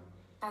 Yeah.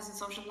 doesn't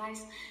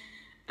socialize.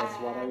 That's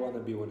what I want to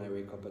be when I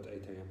wake up at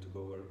 8 a.m. to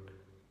go work.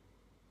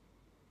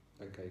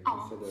 Like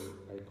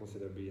I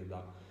consider being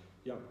that.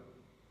 Yeah.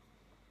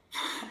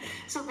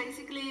 So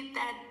basically,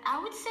 that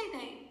I would say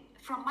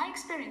from my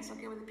experience,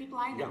 okay, with the people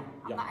I know,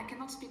 Yeah. I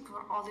cannot speak for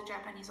all the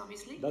Japanese,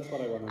 obviously. That's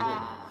what I want to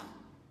know.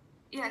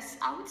 Yes,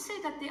 I would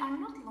say that they are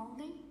not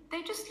lonely.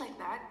 They're just like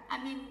that. I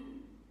mean,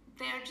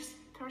 they are just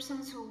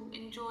persons who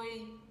enjoy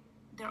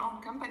their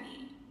own company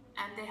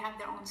and they have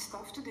their own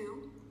stuff to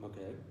do.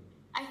 Okay.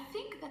 I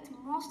think that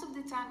most of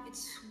the time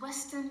it's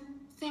Western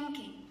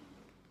thinking,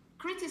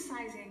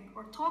 criticizing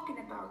or talking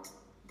about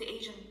the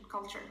Asian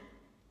culture,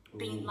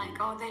 being like,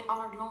 oh, they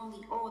are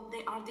lonely, oh,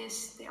 they are this,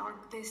 they are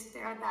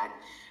that.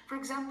 For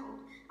example,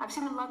 I've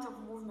seen a lot of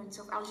movements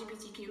of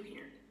LGBTQ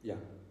here. Yeah.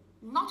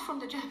 Not from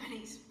the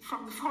Japanese,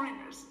 from the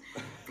foreigners.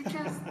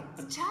 Because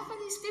the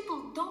Japanese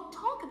people don't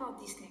talk about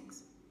these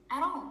things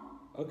at all.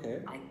 Okay.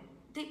 Like,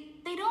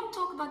 they don't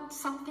talk about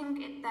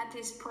something that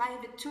is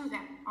private to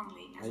them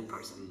only as a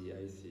person.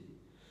 I see.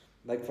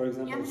 Like, for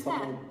example,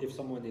 understand? if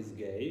someone is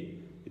gay,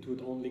 it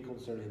would only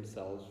concern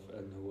himself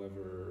and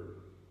whoever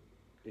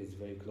is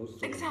very close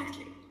to him.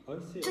 Exactly. I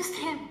see. Just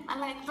him.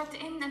 But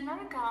in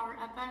America or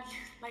apparently,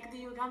 like the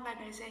Uganda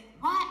guy say,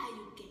 why are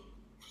you gay?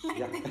 Like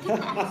Yeah. they keep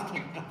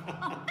asking.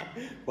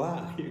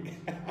 Wow.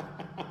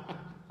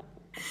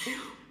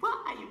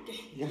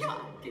 Yeah.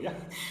 Yeah. Yeah.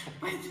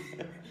 But,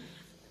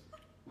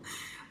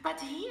 but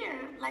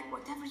here, like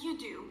whatever you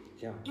do,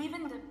 Yeah.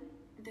 even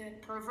the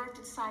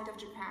perverted side of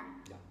Japan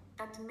Yeah.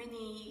 that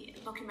many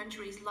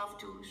documentaries love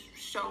to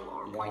show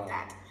or Yeah. point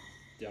at.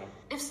 Yeah.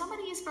 If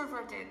somebody is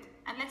perverted,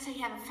 and let's say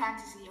you have a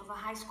fantasy of a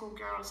high school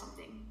girl or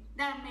something,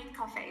 there are made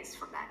cafes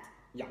for that.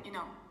 Yeah. You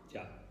know,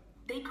 Yeah.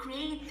 they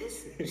create this.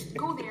 Just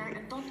go there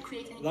and don't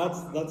create any.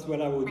 That's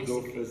where I would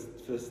basically. go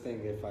first thing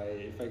if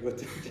I go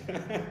to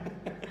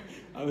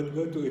I would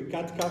go to a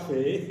cat cafe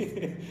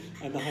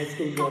and a high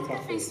school girl Cat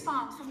cafe. cafe is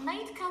fun. For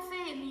maid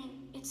cafe, I mean,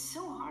 it's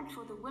so hard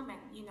for the women,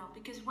 you know,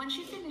 because when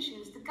she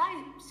finishes, the guy,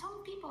 some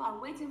people are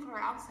waiting for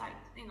her outside.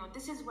 You know,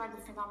 this is where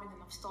the phenomenon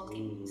of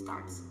stalking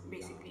starts,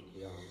 basically.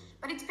 Yeah.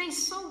 But it pays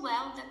so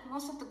well that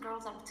most of the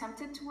girls are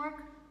tempted to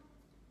work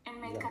in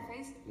maid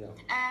cafes. Yeah.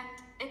 And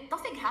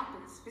nothing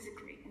happens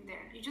physically in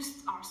there. You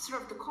just are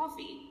served the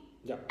coffee.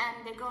 Yeah. And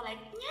they go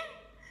like,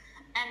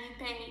 yeah. And you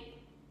pay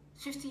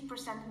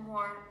 50%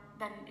 more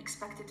than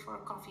expected for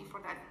a coffee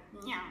for that,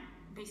 yeah,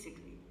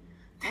 basically.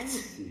 I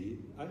see.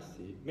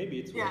 Maybe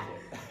it's worth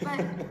it. But,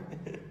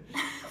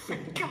 oh my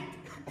God.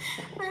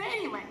 But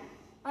anyway,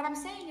 what I'm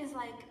saying is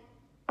like,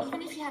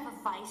 even if you have a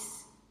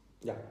vice,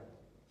 Yeah.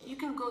 you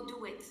can go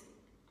do it,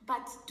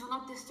 but do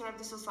not disturb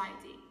the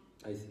society.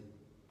 I see.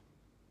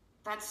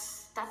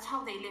 That's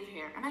how they live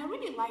here, and I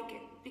really like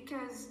it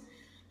because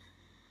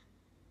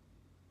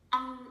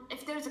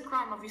if there's a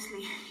crime,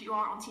 obviously you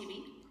are on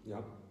TV.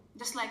 Yeah.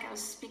 Just like I was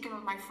speaking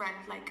with my friend,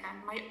 like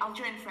my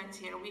Algerian friends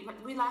here,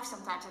 we laugh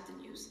sometimes at the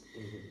news.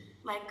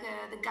 Like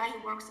the guy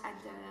who works at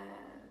the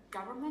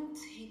government,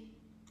 he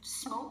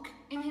smoke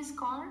in his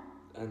car.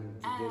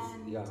 And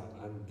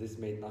this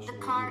made national The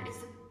car news.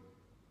 is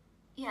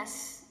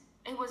yes,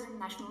 it was in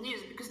national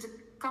news because the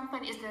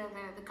company is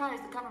the car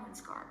is the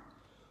government's car.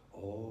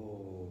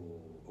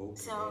 Oh, okay.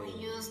 So he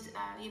used,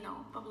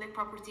 public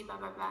property, blah,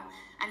 blah, blah.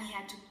 And he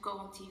had to go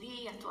on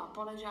TV and to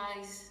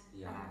apologize.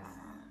 Yes.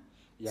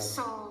 Yeah.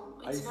 So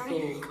it's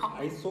very common.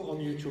 I saw on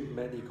YouTube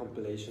many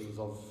compilations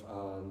of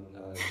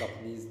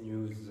Japanese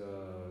news,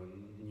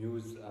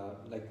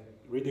 like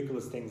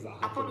ridiculous things that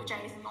happen.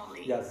 Apologizing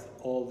only. Yes,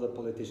 all the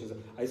politicians.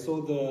 I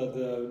saw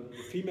the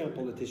female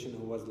politician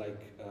who was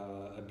like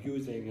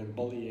abusing and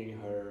bullying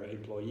her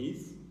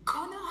employees.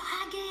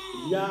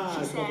 Konohage! Yeah,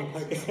 she said.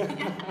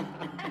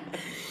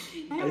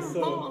 I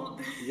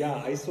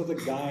saw the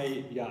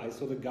guy. Yeah, I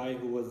saw the guy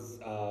who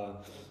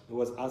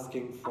was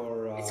asking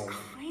for. It's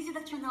crazy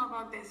that you know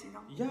about this. You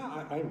know.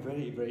 Yeah, I'm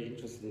very very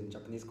interested in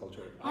Japanese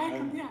culture. I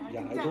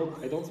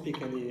don't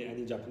speak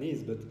any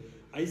Japanese, but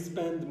I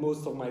spend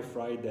most of my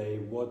Friday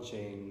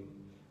watching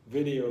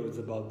videos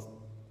about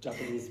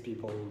Japanese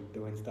people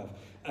doing stuff,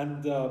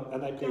 and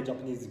I play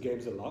Japanese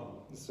games a lot.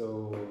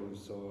 So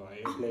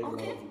I play a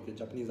lot of the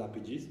Japanese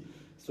RPGs.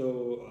 So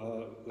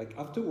like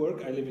after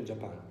work, I live in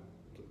Japan.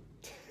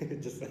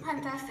 Just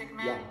fantastic,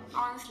 man. Yeah.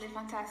 Honestly,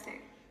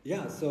 fantastic.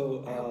 Yeah.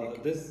 So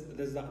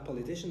there's that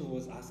politician who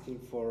was asking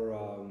for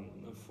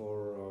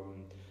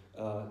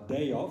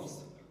day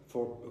offs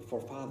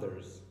for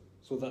fathers,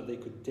 so that they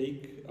could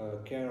take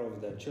care of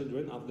their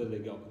children after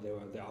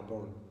they are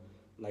born,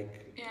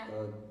 like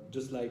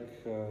just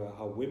like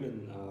how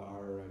women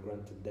are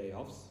granted day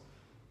offs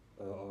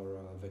or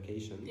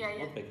vacation.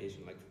 Not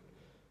vacation, like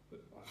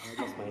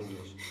I lost my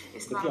English.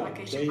 It's but not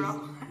vacation,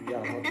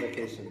 bro. Not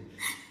vacation.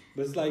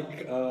 But it's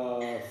like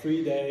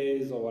 3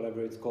 days or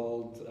whatever it's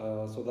called,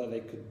 so that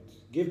they could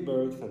give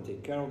birth and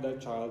take care of their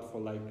child for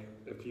like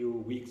a few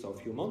weeks or a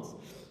few months.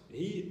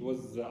 He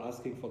was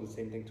asking for the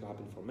same thing to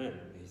happen for men.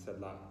 He said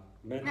like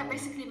men. Yeah,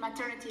 basically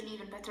maternity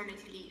leave and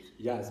paternity leave.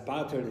 Yes,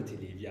 paternity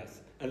leave.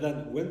 Yes, and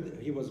then when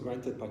he was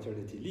granted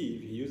paternity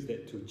leave, he used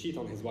it to cheat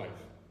on his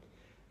wife.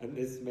 And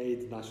this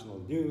made national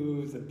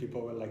news, and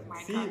people were like,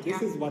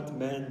 this is what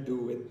men do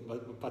with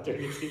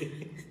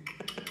paternity.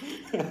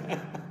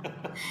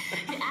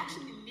 He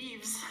actually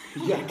leaves.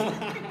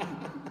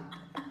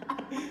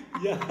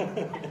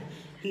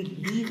 He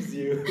leaves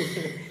you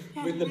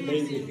with the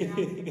baby.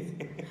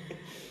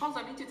 Hold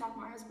on, I need to talk to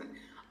my husband.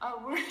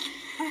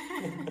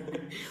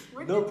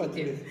 Where no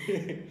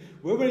paternity.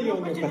 Where were you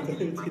on the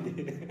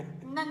paternity?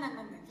 No.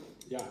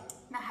 Yeah.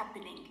 Not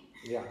happening.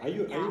 Yeah. Are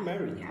you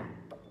married? Yeah.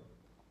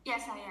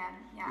 Yes, I am.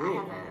 Yeah, really?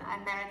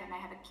 I'm married and I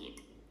have a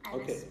kid.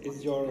 Okay.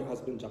 Is your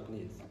husband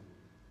Japanese?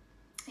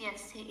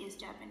 Yes, he is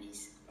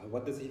Japanese.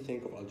 What does he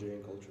think of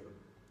Algerian culture?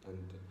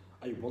 And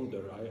I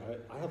wonder,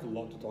 I have a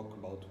lot to talk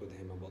about with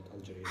him about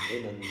Algerian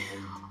women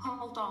and...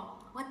 Hold on.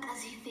 What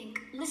does he think?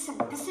 Listen,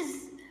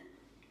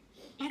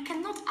 you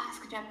cannot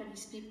ask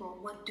Japanese people,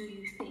 what do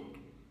you think?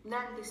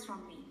 Learn this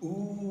from me.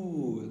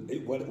 Ooh,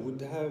 would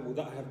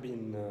that have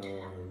been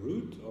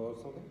rude or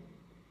something?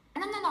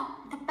 No.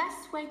 The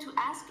best way to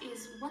ask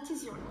is, what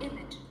is your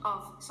image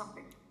of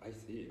something? I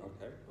see.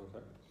 Okay.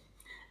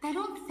 They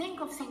don't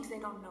think of things they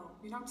don't know.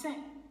 You know what I'm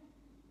saying?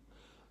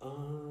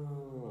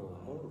 Oh,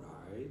 all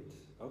right.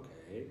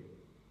 Okay.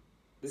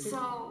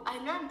 I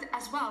learned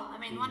as well. I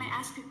mean, when I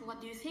ask people,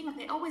 what do you think?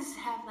 They always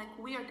have like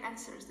weird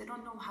answers. They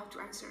don't know how to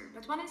answer.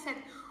 But when I said,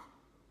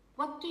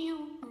 what do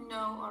you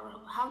know or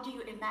how do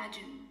you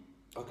imagine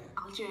Okay.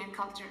 Algerian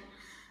culture?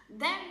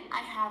 Then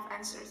I have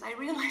answers. I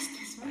realized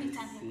this many I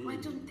times. Like, why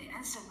see. don't they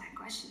answer my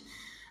question?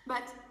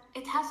 But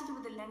it has to do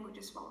with the language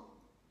as well.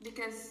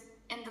 Because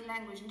in the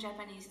language, in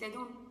Japanese, they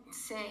don't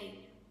say,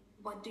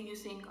 what do you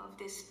think of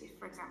this,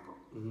 for example?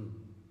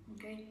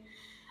 Okay?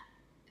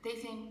 They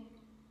think,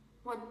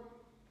 what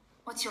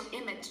what's your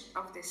image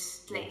of this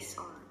place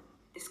or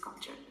this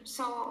culture?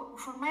 So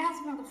for my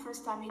husband, the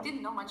first time, he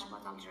didn't know much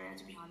about Algeria,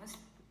 to be honest.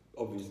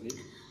 Obviously.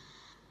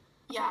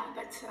 Yeah,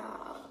 but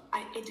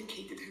I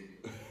educated him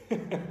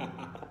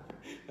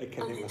I a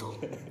can little.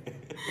 imagine.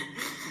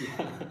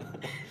 Yeah.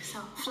 So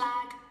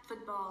flag,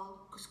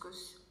 football,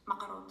 couscous,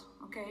 macarot.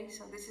 Okay,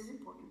 so this is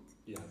important.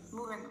 Yes.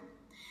 Moving on.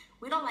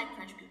 We don't like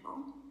French people,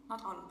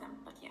 not all of them,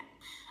 but yeah.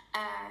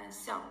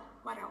 So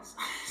what else?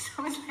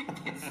 So it's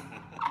like this,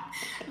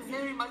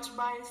 very much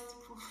biased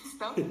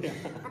stuff. Yeah.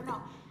 But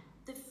no,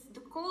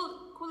 the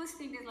coolest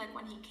thing is like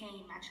when he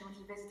came, actually, when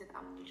he visited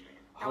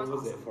Algeria. That How was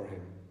awesome. it for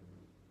him?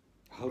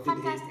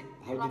 Fantastic.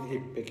 How Loved did he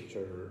it.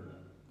 picture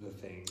the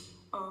thing?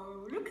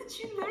 Oh, look at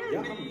you learning.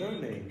 Yeah, I'm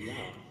learning.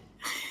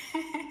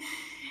 Yeah.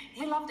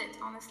 He loved it,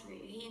 honestly.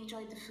 He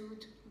enjoyed the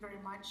food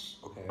very much.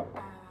 Okay.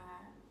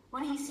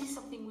 When he sees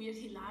something weird,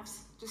 he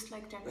laughs, just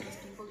like Japanese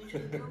people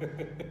usually do.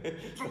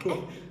 Like,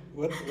 eh?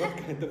 What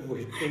kind of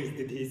weird things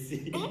did he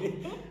see?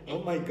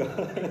 Oh my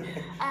god.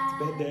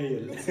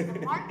 It's in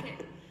the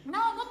market. No,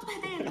 not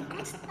Bahdail,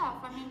 good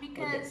stuff. I mean,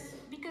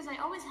 because I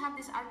always have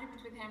this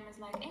argument with him. It's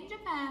like, in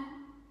Japan,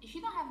 if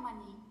you don't have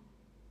money,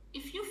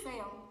 if you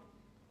fail,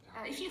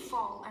 if you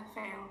fall and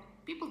fail,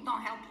 people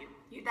don't help you.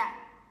 You die.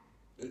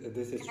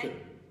 This is true.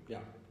 Yeah.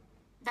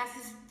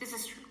 This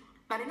is true.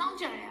 But in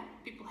Algeria,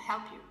 people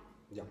help you.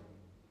 Yeah.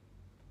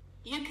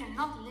 You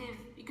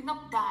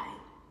cannot die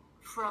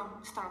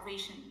from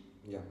starvation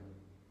Yeah.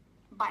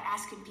 by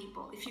asking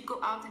people. If you go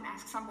out and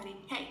ask somebody,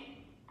 hey,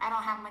 I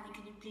don't have money,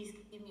 can you please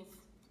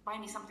buy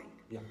me something?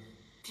 Yeah.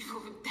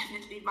 People will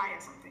definitely buy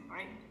us something,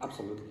 right?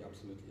 Absolutely.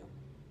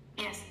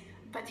 Yeah. Yes,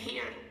 but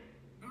here,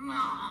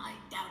 I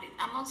doubt it.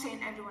 I'm not saying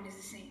everyone is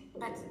the same,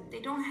 but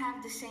they don't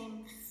have the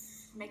same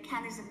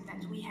mechanism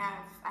that we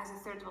have as a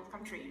third world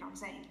country, you know what I'm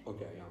saying?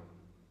 Okay. Yeah.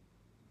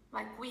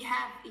 Like, we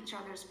have each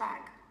other's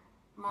back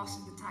most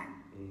of the time.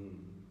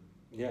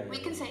 Yeah. We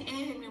can say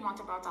anything we want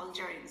about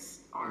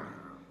Algerians or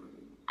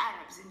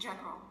Arabs in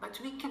general, but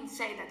we can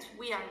say that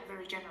we are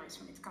very generous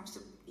when it comes to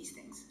these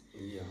things.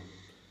 Yeah.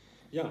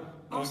 Yeah.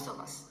 Most of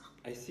us.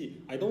 I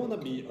see. I don't want to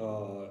be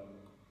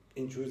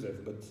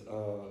intrusive, but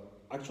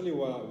actually,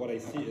 what I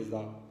see is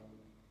that.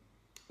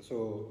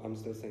 So I'm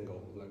still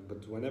single,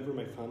 but whenever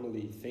my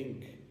family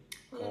think.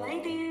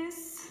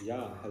 Ladies.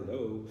 Yeah.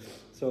 Hello.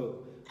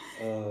 So,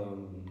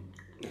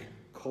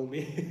 call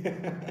me.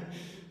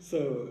 So,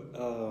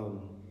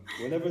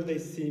 whenever they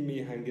see me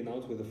hanging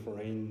out with a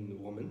foreign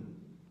woman,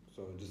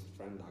 so just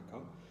friend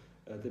Dhaka,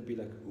 they'd be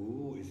like,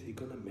 "Ooh, is he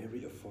gonna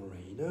marry a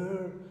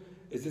foreigner?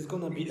 Is this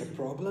gonna be a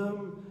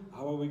problem?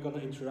 How are we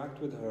gonna interact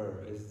with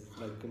her?" Is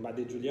like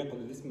بعد جوليا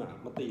قالوا لي اسمع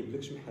ما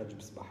طيبلكش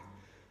محاجب صباح.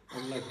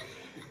 I'm like,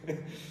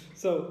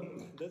 so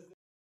that's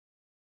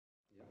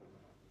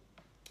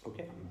yeah.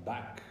 Okay, I'm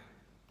back.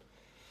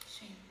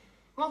 Shame.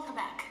 Welcome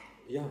back.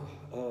 Yeah.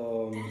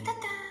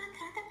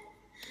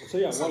 So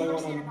yeah, what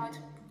what I I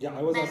wanna. Yeah,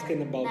 I was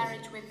asking about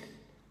marriage with.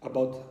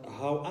 About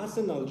how, as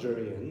an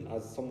Algerian,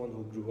 as someone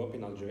who grew up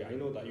in Algeria, I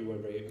know that you were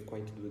very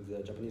acquainted with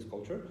the Japanese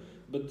culture,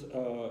 but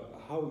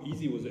how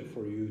easy was it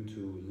for you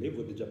to live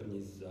with the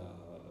Japanese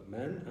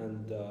men and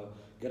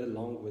get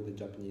along with the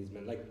Japanese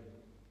men? Like,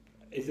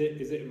 is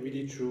it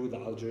really true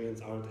that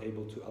Algerians aren't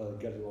able to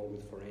get along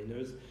with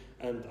foreigners?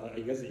 And I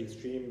guess the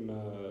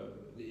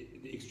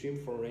extreme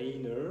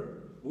foreigner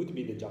would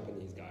be the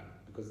Japanese guy,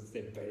 because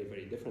they're very,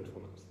 very different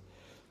from us.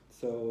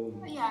 So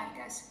yeah, I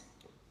guess.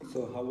 So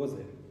how was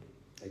it?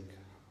 Like,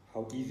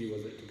 how easy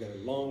was it to get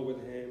along with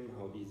him?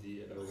 How easy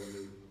was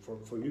it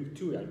for you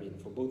too? I mean,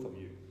 for both of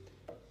you.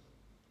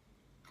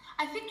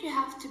 I think you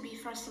have to be,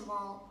 first of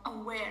all,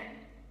 aware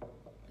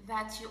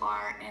that you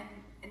are in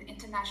an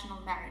international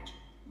marriage.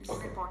 This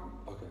is important.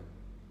 Okay.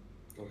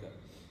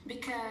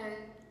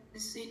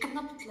 Because you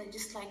cannot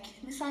just like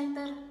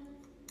مسيطر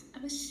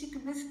أمشيك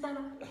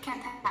مسطرة.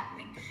 Can't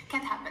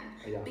happen.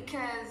 Yeah.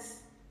 Because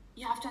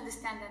you have to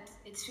understand that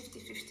it's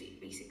 50-50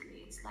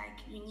 basically. It's like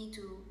you need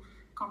to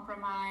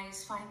compromise,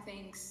 find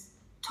things,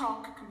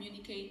 talk,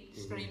 communicate.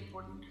 It's very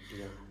important.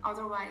 Yeah.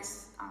 Otherwise,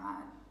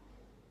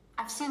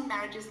 I've seen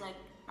marriages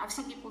I've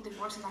seen people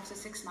divorcing after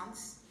 6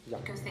 months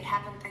because they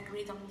haven't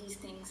agreed on these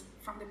things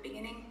from the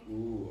beginning.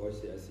 Ooh, I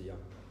see.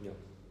 Yeah.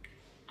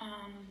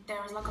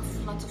 There was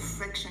lots of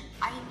friction.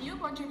 I knew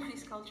about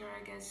Japanese culture,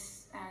 I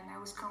guess, and I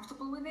was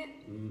comfortable with it.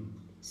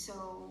 So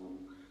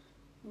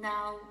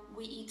now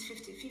we eat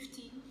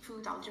 50-50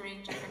 food,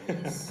 Algerian,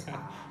 Japanese.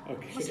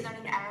 Okay. He's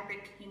learning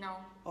Arabic,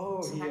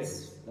 Oh, so yes.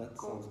 That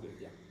cool. sounds good,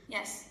 yeah.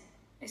 Yes.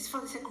 It's for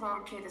the sake of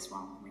our kid as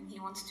well. I mean, he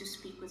wants to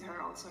speak with her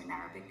also in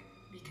Arabic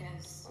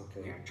because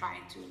we are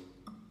trying to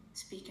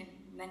speak in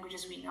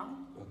languages we know.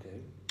 Okay.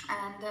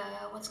 And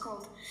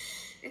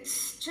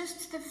It's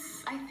just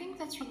I think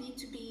that you need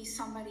to be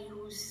somebody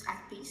who's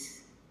at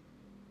peace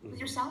with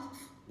yourself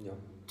Yeah.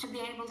 to be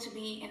able to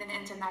be in an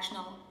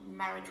international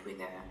marriage with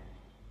an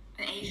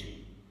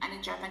Asian and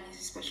a Japanese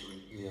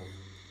especially. Yeah.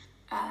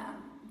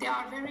 They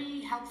are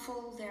very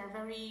helpful. They are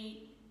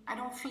very. I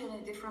don't feel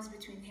any difference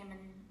between him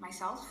and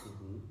myself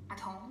at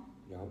home.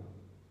 Yeah.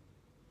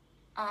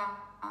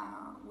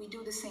 We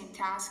do the same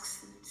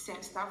tasks,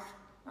 same stuff,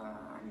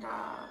 and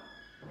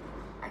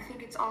I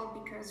think it's all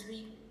because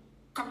we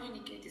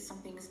communicated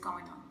something is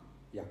going on.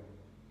 Yeah.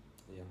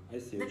 Yeah. I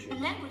see The what you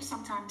mean. language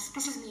sometimes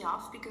pisses me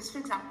off because, for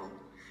example,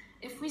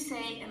 if we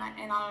say in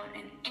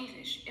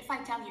English, if I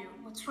tell you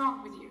what's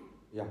wrong with you,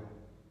 Yeah.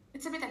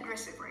 it's a bit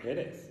aggressive, right? It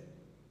is.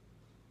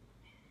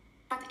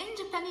 But in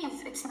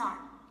Japanese, it's not.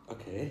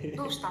 Okay.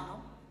 Doshitano.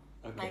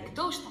 Okay. Like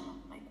doshitano.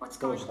 Like what's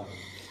going on? Doshitano.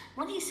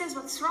 When he says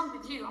what's wrong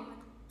with you, I'm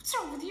like, what's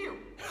wrong with you?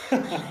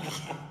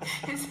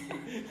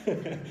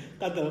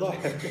 قدر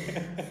روحك.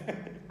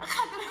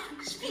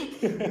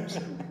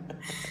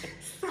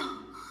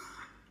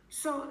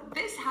 So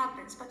this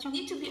happens, but you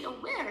need to be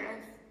aware of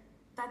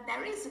that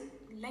there is a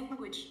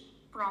language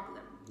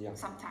problem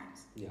sometimes.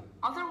 Yeah.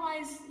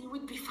 Otherwise, you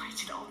would be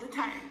fighting all the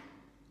time.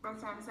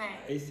 That's what I'm saying.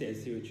 I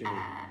see what you mean.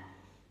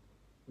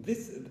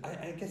 This,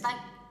 I guess,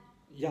 Like,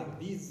 yeah,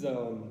 these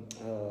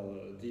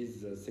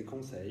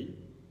séquences,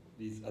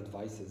 these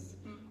advices,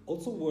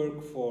 also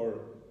work for,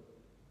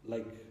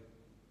 like,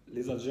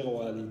 les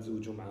Algérois اللي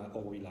يتزوجوا مع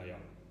أغويلايا.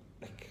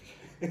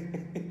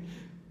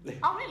 Like,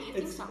 oh really? You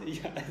think it's, so?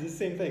 yeah, it's the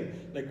same thing.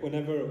 Like,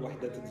 whenever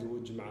واحدة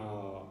تتزوج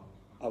مع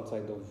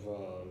outside of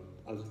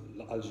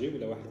Alger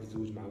ولا واحد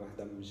يتزوج مع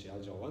واحدة من شي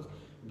الجواز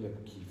يقول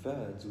لك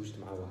كيفاه تزوجت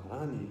مع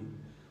وهراني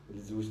ولا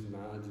تزوجت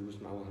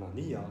مع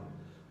وهرانية.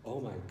 Oh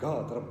my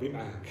God, ربي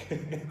معاك.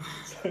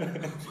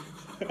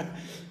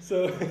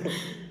 So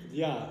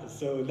yeah,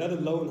 so let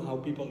alone how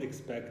people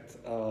expect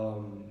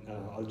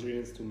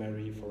Algerians to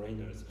marry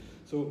foreigners.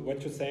 So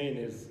what you're saying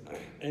is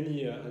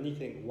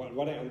anything.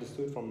 What I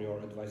understood from your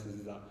advice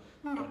is that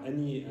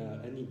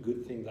any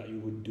good thing that you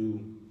would do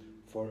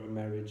for a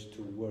marriage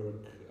to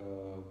work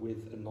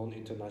with a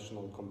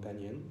non-international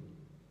companion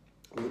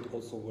would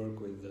also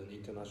work with an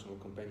international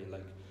companion,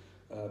 like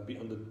be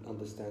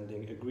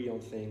understanding, agree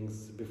on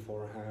things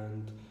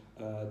beforehand,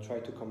 try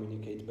to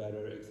communicate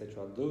better,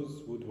 etc.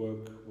 Those would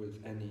work with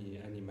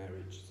any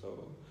marriage. So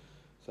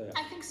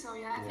yeah. I think so.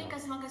 Yeah, I think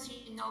as long as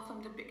you know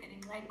from the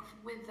beginning, like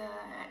with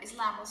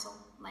Islam also,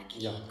 like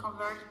he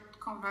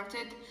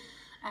converted,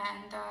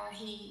 and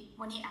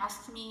when he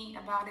asked me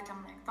about it,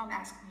 I'm like, don't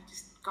ask me,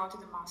 just go to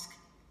the mosque,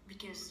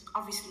 because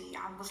obviously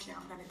I'm Muslim.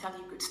 I'm gonna tell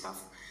you good stuff.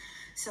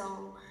 So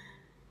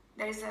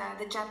there's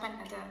the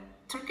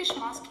Turkish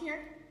mosque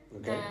here.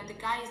 Okay. The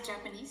guy is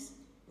Japanese,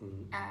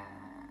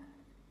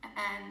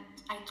 and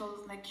I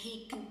told like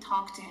he can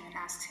talk to him and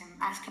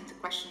ask him the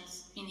questions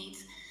he needs,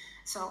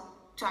 so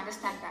to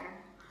understand better.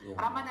 Yeah.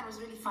 Ramadan was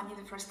really funny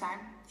the first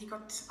time. He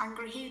got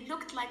angry. He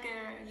looked like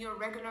your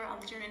regular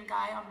Algerian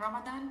guy on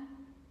Ramadan.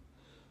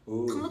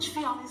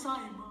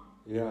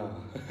 Yeah.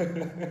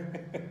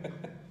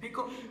 He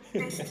got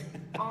pissed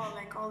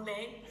all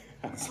day.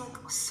 It's like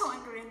so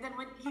angry, and then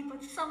when he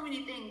put so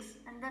many things,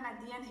 and then at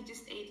the end he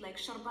just ate like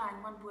shorba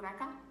and one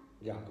buraka.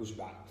 Yeah,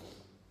 ushba.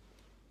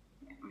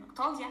 I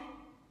told ya.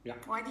 Yeah.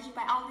 Why did you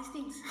buy all these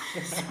things?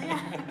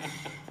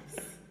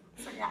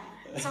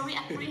 So we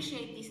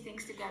appreciate these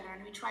things together,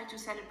 and we try to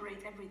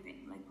celebrate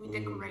everything. Like we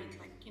decorate,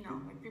 like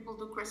like people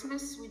do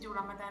Christmas, we do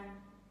Ramadan.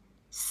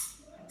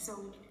 So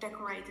we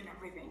decorate and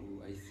everything.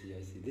 Ooh, I see.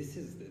 This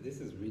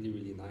is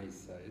really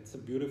nice. It's a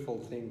beautiful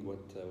thing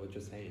what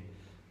you're saying.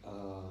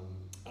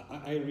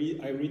 I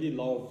really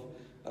love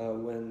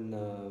when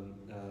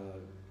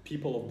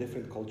people of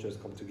different cultures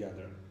come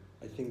together.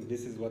 I think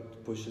this is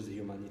what pushes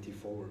humanity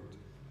forward.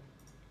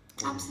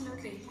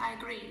 Absolutely, I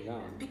agree. Yeah.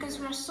 Because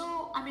we're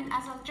so,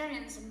 as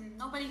Algerians,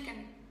 nobody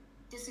can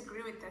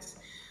disagree with this.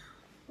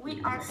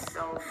 We are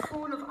so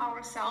full of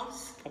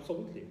ourselves.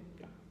 Absolutely,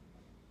 yeah.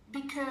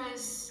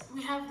 Because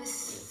we have this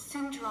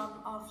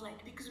syndrome of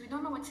because we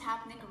don't know what's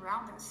happening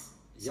around us.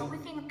 So we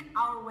think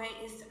our way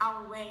is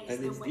our way.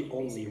 And it's the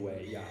only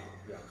way, yeah.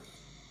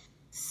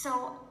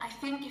 So I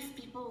think if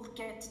people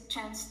get a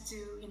chance to,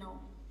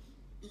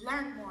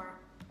 learn more,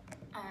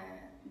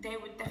 they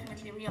would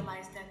definitely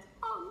realize that,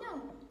 oh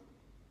no,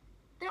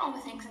 there are other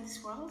things in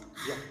this world.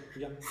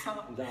 Yeah. So,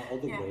 there are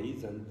other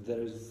ways, and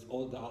there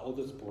are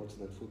other sports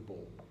than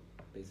football,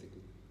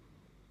 basically.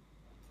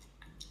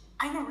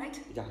 I know, right?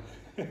 Yeah.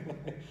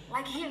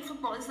 Like here,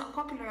 football is not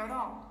popular at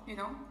all,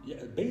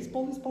 Yeah,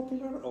 baseball is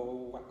popular,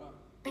 or what?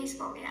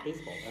 Baseball, yeah.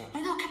 Baseball, yeah.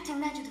 You know Captain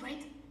Majid,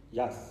 right?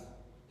 Yes.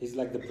 He's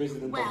like the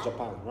president of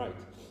Japan, right?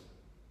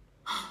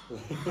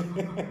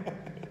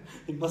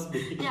 It must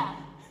be. Yeah.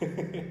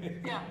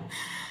 Yeah.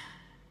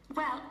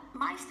 Well,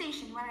 my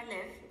station where I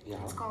live,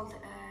 it's called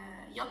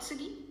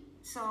Yotsugi.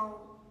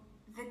 So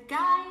the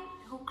guy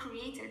who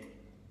created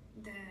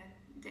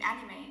the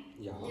anime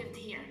lived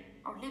here,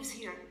 or lives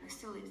here,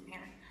 still lives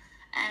here.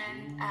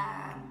 And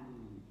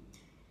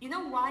you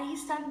know why he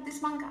started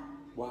this manga?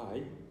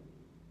 Why?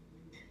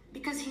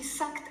 because he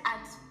sucked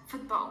at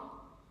football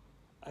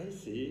I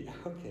see.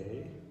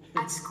 Okay.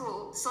 at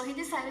school. So he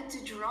decided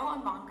to draw a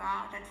manga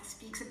that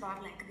speaks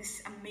about like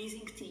this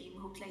amazing team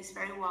who plays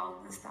very well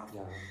and stuff.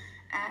 Yeah.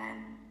 And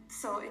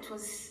so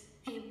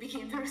he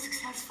became very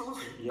successful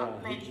Yeah,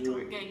 not playing he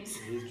tour games.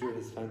 drew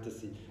his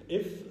fantasy.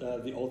 If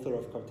the author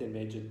of Captain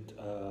Majid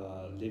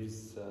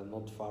lives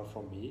not far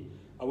from me,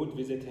 I would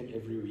visit him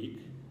every week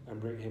and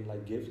bring him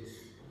like gifts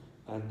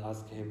and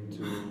ask him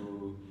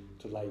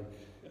to like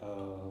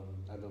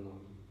I don't know,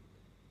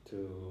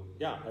 to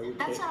yeah, I would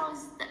That's say,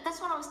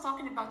 what I was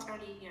talking about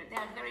earlier. They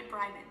are very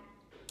private.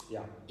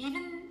 yeah.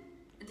 Even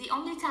the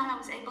only time I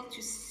was able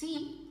to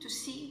see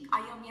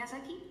Hayao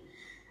Miyazaki,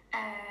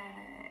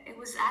 it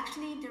was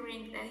actually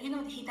during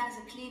he does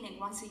a cleaning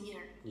once a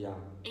year, Yeah.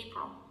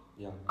 April,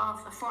 Yeah.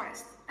 of a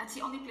forest. That's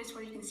the only place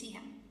where you can see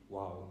him.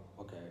 Wow.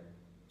 Okay.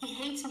 He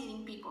hates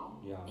meeting people.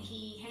 Yeah.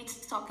 He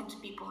hates talking to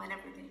people and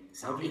everything.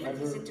 So Have you even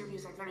his ever-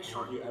 interviews are very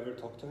short. Have you ever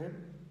talked to him?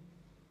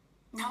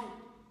 No.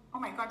 Oh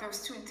my god, I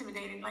was too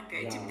intimidated.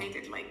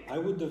 I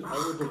would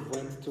have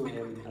went to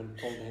him and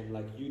told him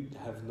like you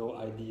have no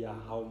idea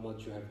how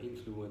much you have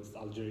influenced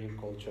Algerian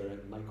culture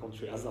and my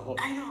country as a whole.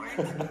 I know,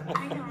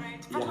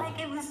 right? But Yeah. like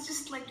it was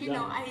just like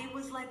Yeah. I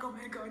was like, oh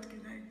my god,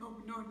 can I? Oh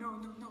no.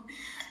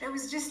 It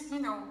was just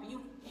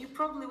you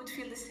probably would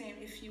feel the same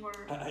if you were.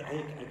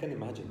 I can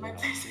imagine. My Yeah,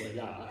 place. Well,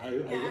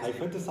 yeah. I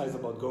fantasize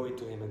about going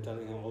to him and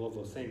telling him all of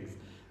those things,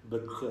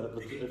 but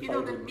if You I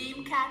know the would-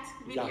 meme cat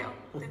video,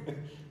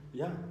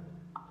 yeah,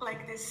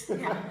 like this.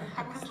 Yeah,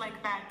 I was like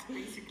that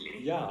basically.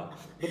 yeah.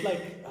 But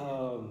like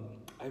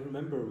I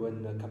remember when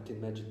Captain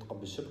Majid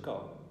قبل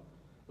الشبكة,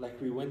 like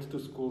we went to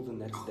school the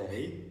next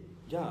day.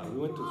 Yeah, we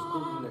went to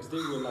school the next day.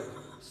 We were like,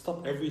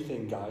 stop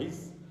everything,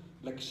 guys.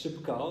 Like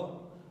شبكة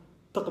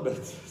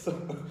تقبت. So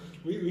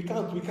we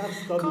can't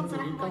study. Called We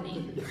Rahmani.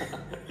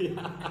 can't.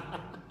 Yeah.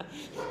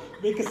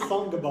 Make a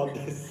song about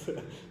this.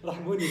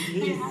 Rahmani,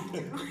 You please. have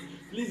to.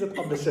 Please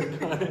تقبل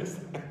الشبكة.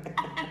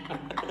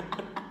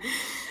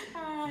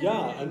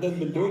 Yeah, and then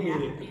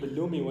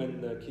بلومي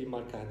when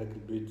كيما كان هذاك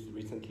البيت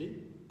recently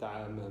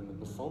تاع من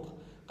السونتر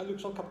قال لك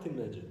شو كابتن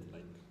ماجد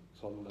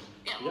like شغل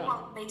Yeah,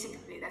 well,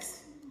 basically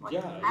that's what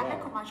Yeah, Avec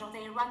yeah. Comajo,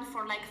 they run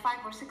for like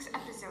 5 or 6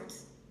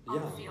 episodes on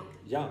the field.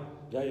 yeah.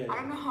 I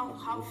don't know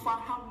how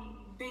Absolutely.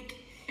 big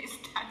is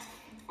that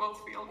football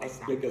field. As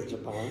exactly. big as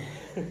Japan.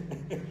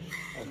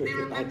 They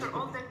remember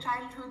all their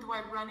childhood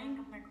while running.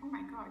 I'm like, oh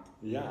my god,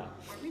 Yeah.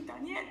 are we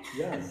done yet?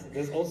 Yes.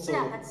 There's So also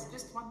yeah, that's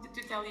just wanted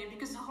to tell you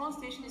because the whole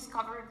station is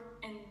covered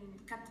in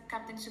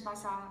Captain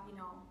Tsubasa,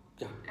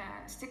 yeah.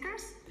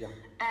 stickers.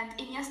 Yeah. And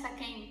Iniesta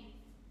came.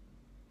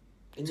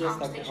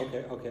 Iniesta. station.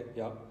 Okay.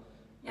 Yeah.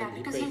 Yeah, And he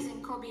because played- he's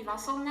in Kobe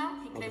Vassal now.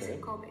 He plays Okay.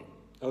 in Kobe.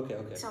 Okay.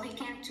 So he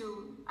came to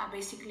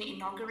basically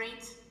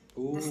inaugurate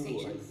Ooh, the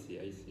station.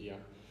 I see. Yeah.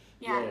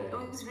 Yeah, Yeah.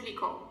 it was really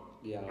cool.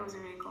 Yeah. It was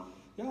really cool.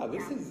 Yeah,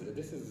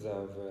 this is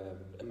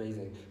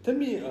amazing. Tell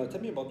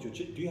me about your.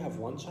 Do you have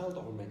one child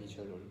or many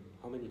children?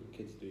 How many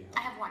kids do you I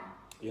have? have one.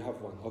 You have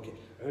one. Okay.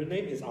 Her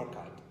name is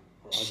Arcade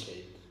or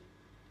Arcade.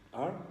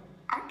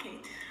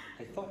 Arcade.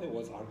 I thought it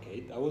was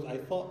Arcade. I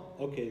thought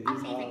okay,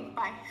 I'm leaving.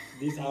 Bye.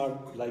 these are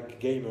like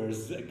gamers,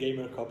 a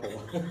gamer couple.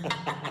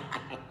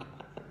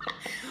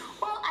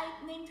 Well, I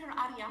named her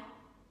Arya.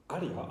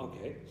 Arya,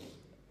 okay.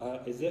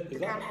 Is The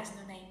girl has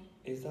no name.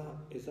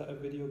 that a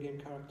video game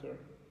character?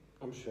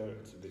 I'm sure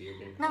it's a video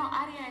game. No,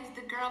 Arya is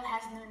the girl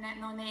has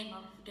no name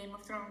of Game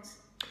of Thrones.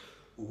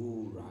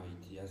 Ooh,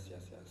 right. Yes.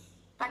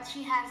 But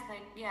she has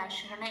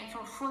her name.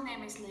 Her full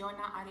name is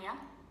Leona Arya.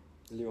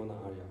 Leona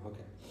Arya.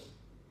 Okay.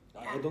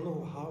 I don't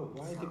know how.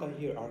 Why did I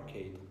hear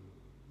Arcade?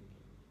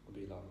 Would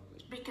be lovely.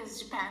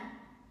 Because Japan,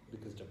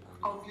 Because Japan.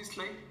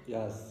 obviously.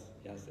 Yes.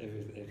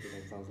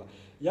 Everything sounds like.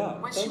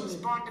 Yeah. When tell she was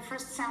me- born, the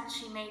first sound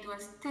she made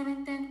was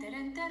tin tin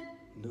tin tin.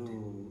 No.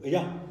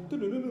 Yeah.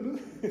 No.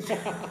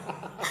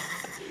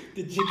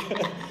 Did you?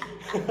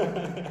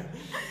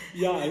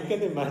 Yeah, I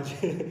can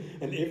imagine.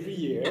 And every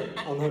year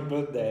on her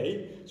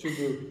birthday, she'll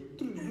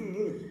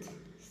do.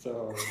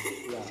 So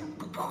yeah.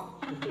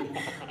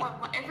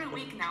 Well, every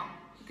week now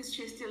because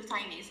she's still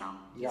tiny, so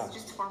Yeah. it's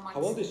just 4 months.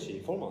 How old is she?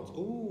 4 months.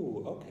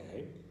 Ooh,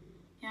 okay.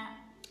 Yeah.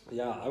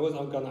 Yeah, I was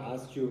gonna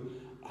ask you,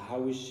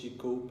 how is she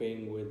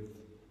coping with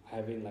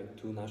having like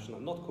two national?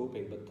 Not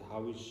coping, but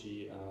how is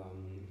she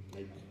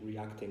like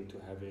reacting to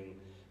having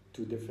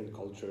two different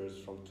cultures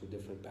from two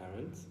different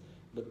parents?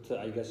 But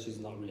I guess she's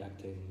not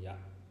reacting. Yeah,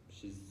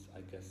 she's.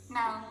 I guess.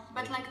 No,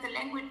 but like the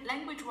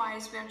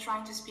language-wise, we are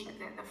trying to speak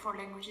the 4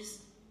 languages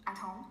at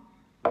home.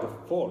 The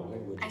 4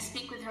 languages. I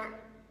speak with her.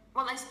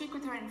 Well, I speak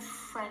with her in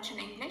French and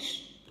English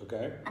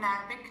Okay. and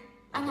Arabic.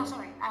 Oh no, Okay.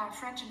 sorry,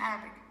 French and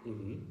Arabic.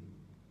 Mm-hmm.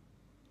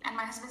 And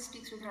my husband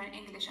speaks with her in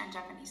English and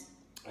Japanese.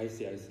 I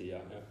see. Yeah.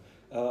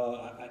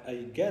 I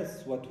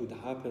guess what would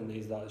happen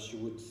is that she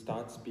would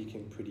start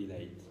speaking pretty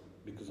late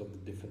because of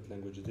the different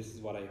languages. This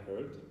is what I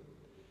heard.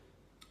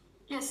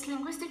 Yes,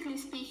 linguistically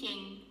speaking,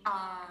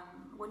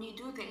 when you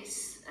do this,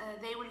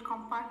 they will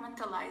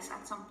compartmentalize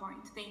at some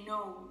point. They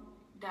know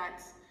that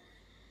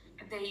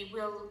they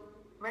will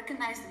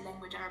recognize the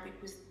language Arabic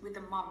with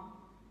the mom,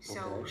 So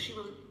Okay.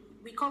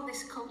 we call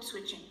this code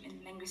switching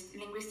in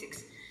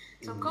linguistics.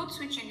 So code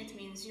switching, it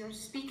means you're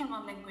speaking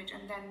one language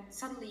and then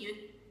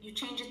suddenly you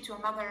change it to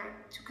another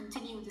to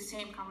continue the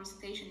same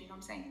conversation, you know what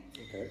I'm saying?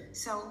 Okay.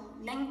 So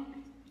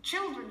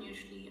children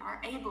usually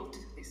are able to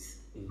do this.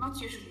 Not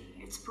usually.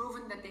 It's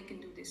proven that they can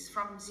do this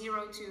from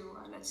 0 to,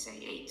 let's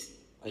say,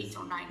 8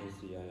 or 9. I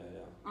see, yeah.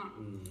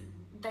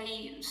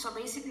 So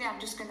basically, I'm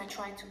just gonna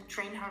try to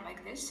train her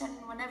like this, and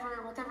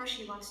whatever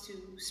she wants to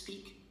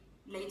speak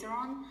later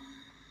on,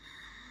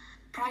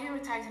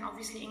 prioritizing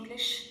obviously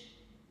English,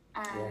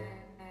 and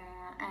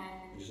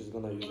she's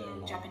gonna use it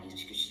in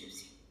Japanese because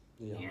she's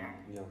yeah. here.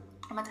 Yeah.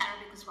 But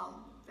Arabic as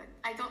well. But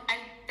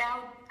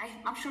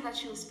I'm sure that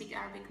she will speak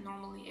Arabic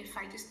normally if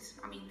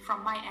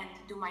from my end,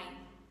 do my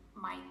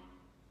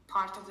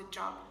part of the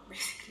job,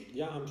 basically.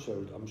 Yeah, I'm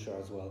sure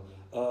as well.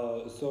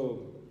 So,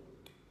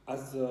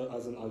 as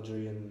an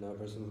Algerian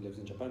person who lives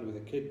in Japan with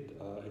a kid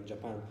in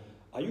Japan,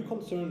 are you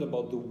concerned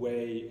about the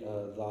way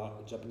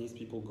that Japanese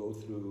people go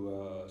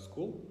through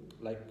school?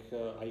 Like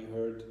I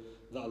heard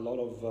that a lot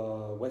of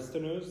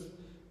Westerners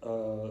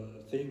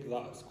think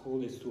that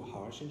school is too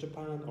harsh in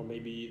Japan, or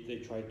maybe they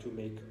try to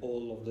make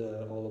all of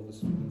the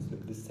students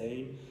look the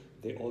same.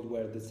 They all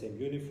wear the same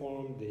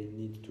uniform. They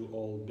need to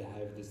all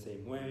behave the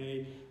same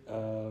way.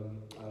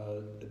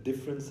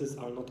 Differences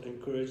are not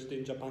encouraged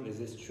in Japan. Is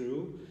this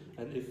true?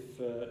 And if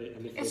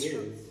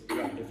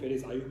if it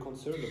is, are you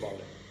concerned about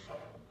it?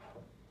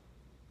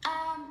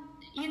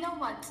 You know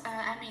what?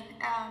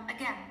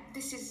 Again,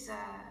 this is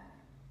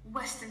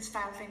Western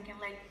style thinking,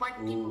 like white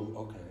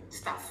people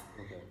stuff.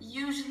 Okay.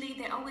 Usually,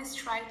 they always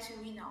try to,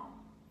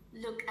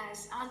 look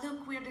as,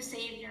 look, we're the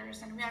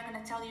saviors, and we are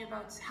going to tell you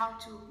about how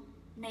to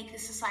make the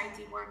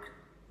society work.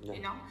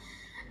 Yeah.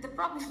 The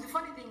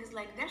funny thing is,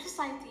 like, their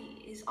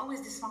society is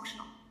always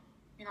dysfunctional.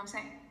 You know what I'm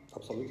saying?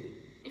 Absolutely.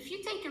 If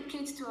you take your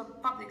kids to a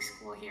public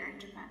school here in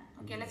Japan,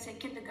 let's say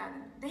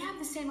kindergarten, they have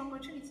the same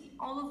opportunity.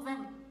 All of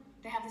them,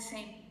 they have the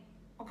same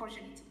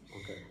opportunity.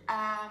 Okay.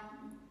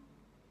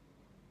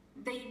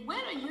 They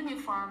wear a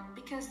uniform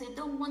because they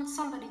don't want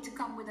somebody to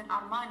come with an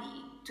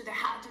Armani to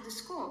the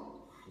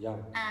school. Yeah.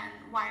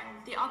 And while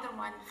the other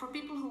one, for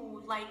people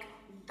who like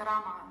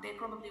drama, they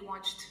probably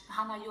watched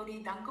Hana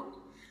Yori Dango,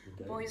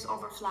 Boys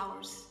Over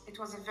Flowers. It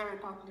was a very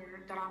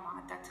popular drama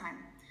at that time.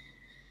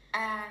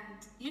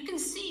 And you can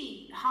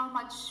see how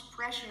much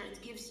pressure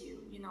it gives you,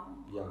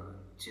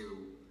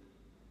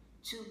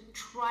 to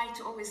try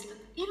to always look,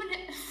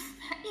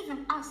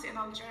 even us in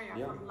Algeria,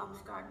 for the love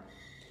of God,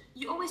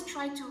 you always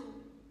try to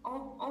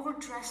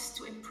overdress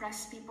to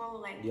impress people,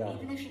 like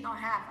even if you don't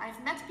have.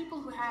 I've met people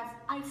who have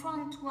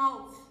iPhone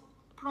 12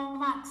 Pro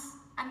Max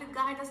and the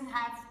guy doesn't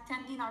have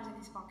 10 dinars in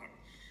his pocket.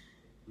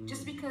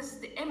 Just because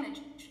the image,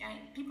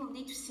 people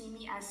need to see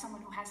me as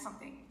someone who has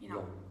something,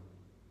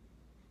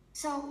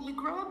 So you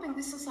grow up in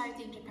this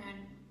society in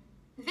Japan.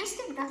 This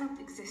thing doesn't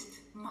exist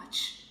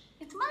much.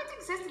 It might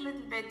exist a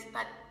little bit,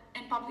 but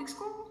in public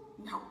school,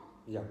 no.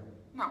 Yeah.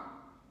 No.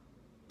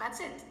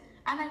 That's it.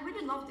 And I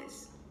really love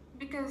this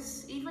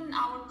because even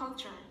our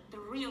culture, the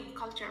real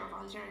culture of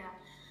Algeria,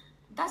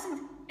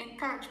 doesn't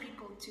encourage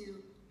people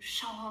to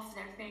show off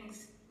their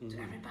things to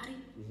everybody.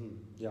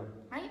 Yeah.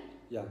 Right?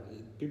 Yeah.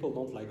 People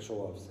don't like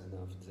show-offs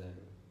enough.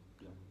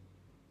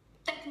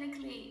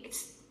 Technically,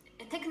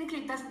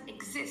 it doesn't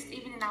exist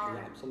even in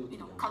our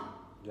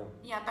culture.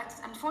 Yeah, but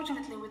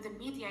unfortunately with the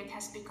media it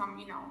has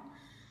become,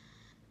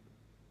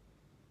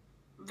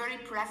 very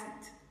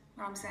present, you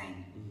know what I'm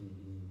saying?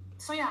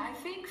 So yeah, I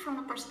think from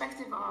the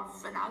perspective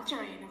of an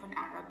Algerian, of an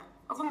Arab,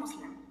 of a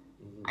Muslim,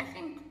 I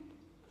think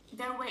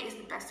their way is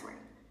the best way.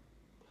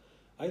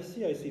 I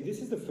see.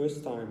 This is the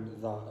first time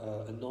that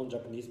a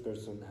non-Japanese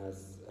person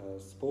has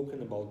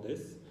spoken about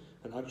this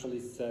and actually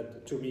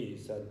said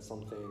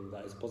something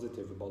that is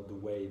positive about the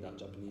way that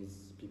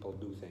Japanese people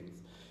do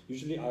things.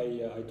 Usually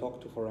I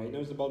talk to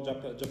foreigners about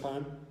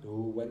Japan,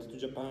 who went to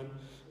Japan.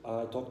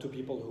 I talk to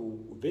people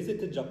who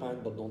visited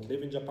Japan but don't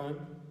live in Japan.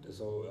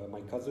 So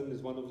my cousin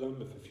is one of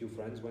them, if a few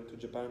friends went to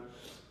Japan.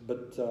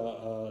 But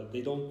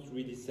they don't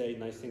really say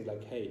nice things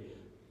like, hey,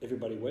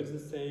 everybody wears the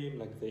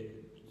same,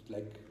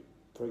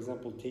 for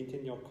example,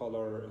 tinting your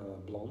color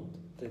blonde,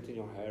 tinting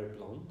your hair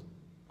blonde,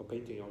 or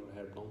painting your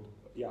hair blonde.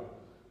 Yeah.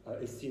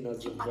 Is seen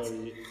as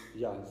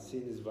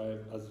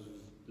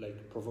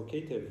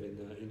provocative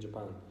in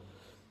Japan.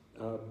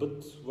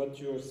 But what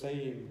you're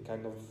saying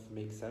kind of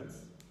makes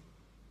sense.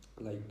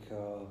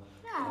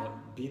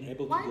 Being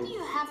able to. Why do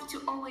you have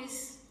to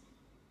always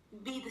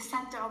be the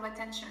center of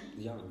attention?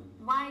 Yeah.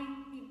 Why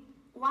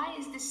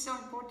is this so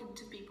important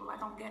to people? I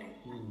don't get it.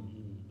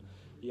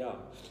 Yeah,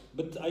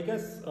 but I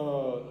guess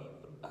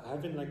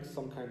having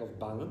some kind of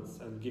balance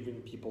and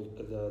giving people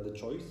the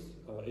choice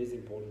is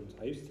important.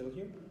 Are you still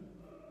here?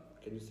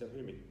 Can you still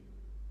hear me?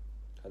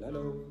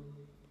 Hello?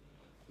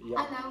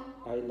 Yeah. Hello.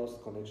 I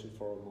lost connection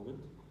for a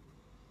moment.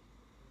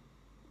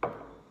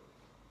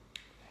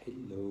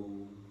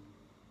 Hello.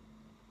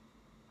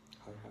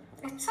 Hi.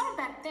 It's not a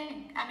bad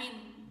thing.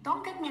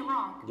 Don't get me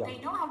wrong. Yeah. They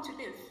know how to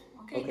live.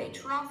 Okay? They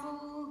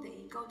travel,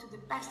 they go to the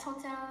best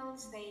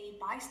hotels, they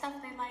buy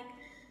stuff they like.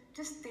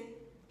 just the.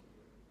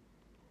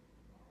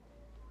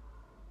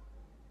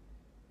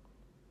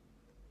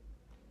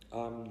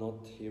 I'm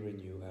not hearing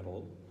you at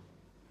all.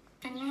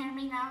 Can you hear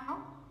me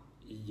now?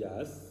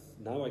 Yes,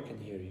 now I can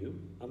hear you.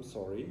 I'm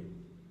sorry.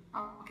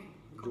 Oh, okay.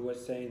 You were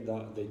saying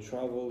that they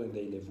travel and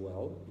they live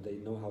well. They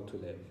know how to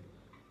live.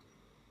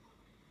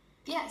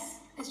 Yes,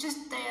 it's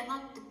just they are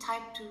not the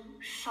type to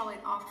show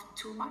it off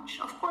too much.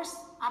 Of course,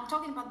 I'm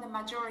talking about the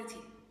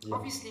majority. Yeah.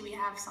 Obviously, we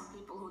have some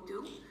people who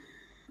do,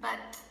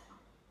 but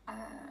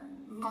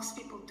most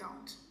people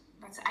don't.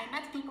 I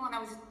met people when I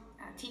was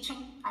teaching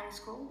out of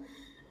school.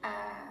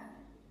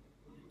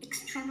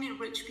 Extremely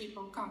rich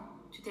people come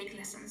to take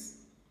lessons.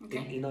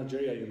 Okay? In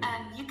Algeria, you mean?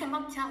 And you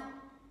cannot tell.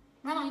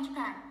 No, in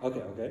Japan.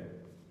 Okay.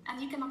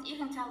 And you cannot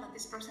even tell that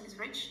this person is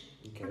rich.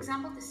 Okay. For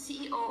example, the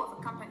CEO of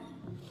a company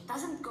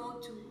doesn't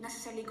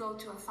necessarily go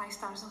to a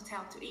 5-star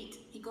hotel to eat.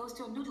 He goes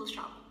to a noodle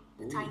shop,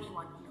 the tiny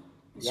one,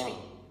 in the street.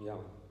 Yeah.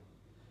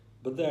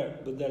 But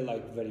they're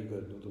like very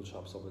good noodle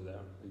shops over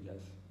there, I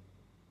guess.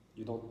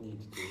 You don't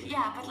need to.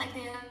 Yeah, but like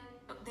they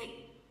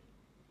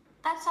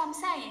that's what I'm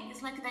saying.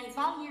 It's like they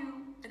value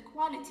the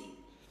quality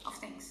of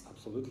things.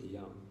 Absolutely, yeah.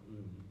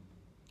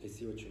 I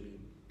see what you mean.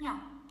 Yeah.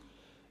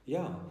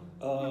 Yeah.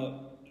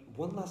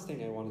 One last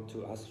thing I wanted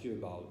to ask you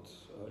about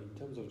in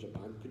terms of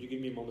Japan. Could you give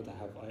me a moment? I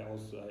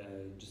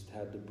just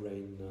had the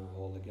brain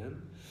hole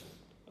again,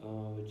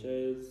 which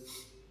is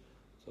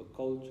so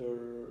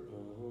culture.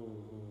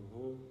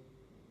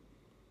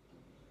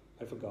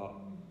 I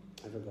forgot.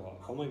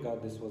 Oh my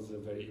god, this was a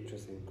very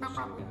interesting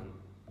question again.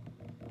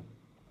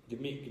 Give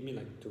me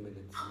like 2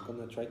 minutes. I'm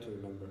gonna try to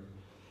remember.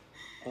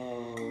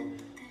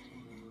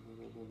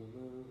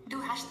 Do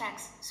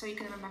hashtags so you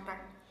can remember.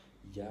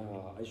 Yeah,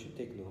 I should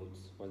take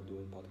notes while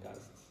doing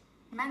podcasts.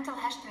 Mental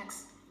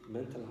hashtags.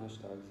 Mental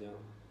hashtags, yeah.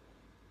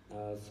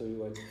 So you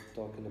were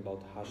talking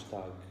about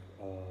hashtag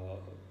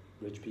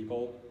rich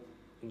people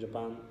in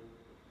Japan,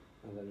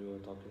 and then you were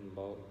talking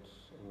about.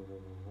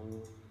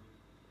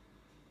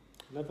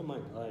 Never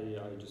mind.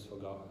 I just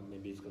forgot.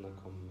 Maybe it's gonna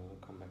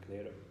come back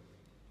later.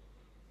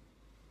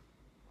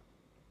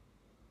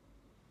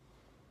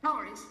 No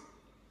worries.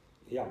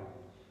 Yeah.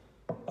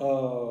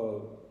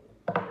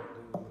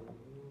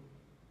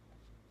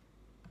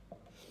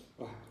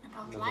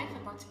 About life,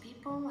 about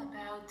people,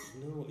 about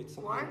it's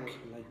something work,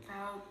 like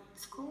about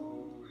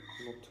school.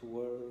 Not to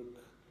work.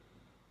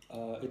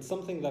 It's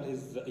something that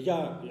is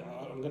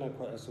I'm gonna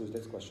answer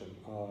this question.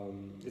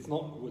 It's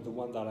not with the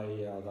one that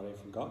I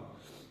forgot,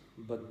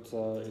 but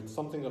it's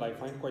something that I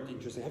find quite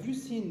interesting. Have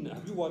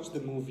you watched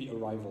the movie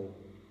Arrival?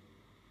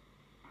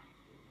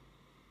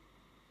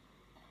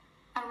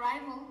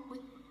 Arrival.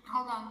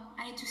 Hold on,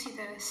 I need to see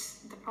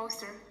the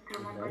poster to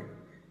remember. Okay.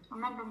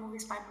 Remember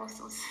movies by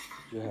posters.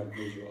 You have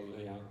visual,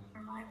 yeah.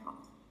 Arrival.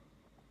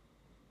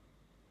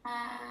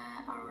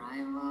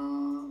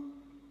 Arrival.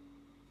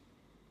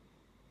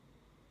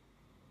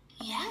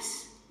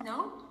 Yes?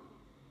 No?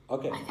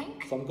 Okay. I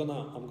think. So I'm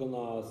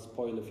gonna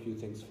spoil a few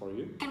things for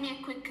you. Give me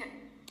a quick.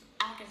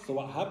 Okay. So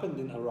what happened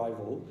in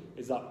Arrival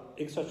is that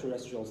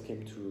extraterrestrials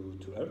came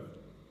to Earth,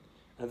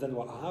 and then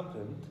what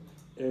happened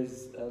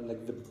is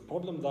like the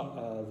problem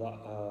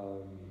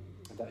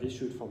that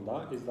issued from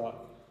that is that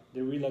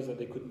they realized that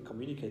they couldn't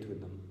communicate with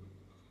them,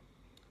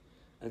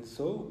 and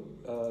so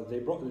they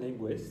brought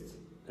linguists,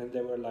 and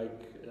they were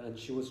like, and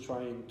she was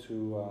trying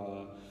to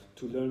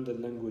learn the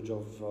language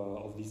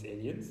of these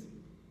aliens,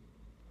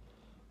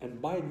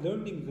 and by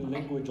learning the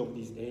language of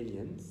these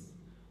aliens,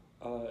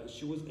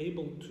 she was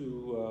able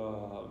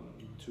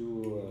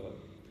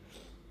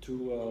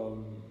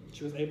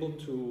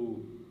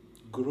to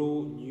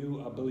grow new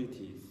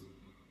abilities.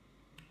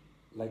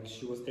 Like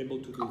she was able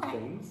to do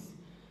things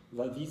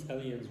that these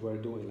aliens were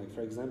doing. Like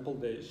for example,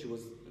 she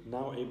was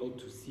now able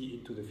to see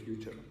into the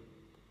future,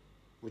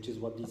 which is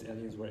what these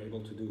aliens were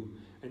able to do.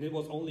 And it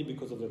was only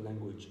because of the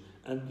language.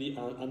 And the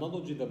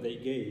analogy that they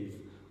gave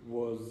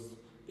was,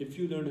 if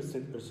you learn a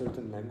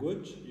certain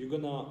language, you're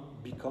gonna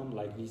become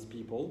like these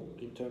people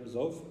in terms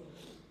of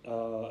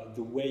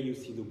the way you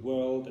see the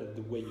world and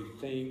the way you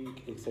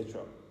think,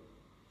 etc.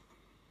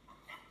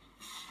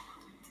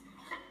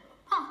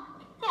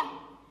 Yeah.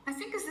 I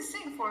think it's the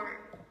same for.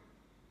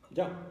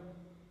 Yeah.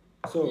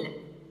 So.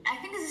 I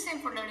think it's the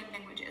same for learning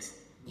languages.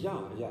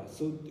 Yeah.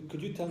 So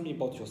could you tell me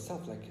about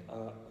yourself? Like,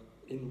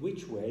 in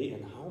which way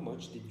and how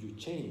much did you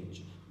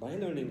change by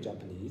learning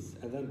Japanese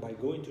and then by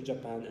going to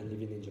Japan and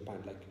living in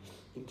Japan? Like,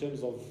 in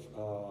terms of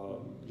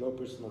your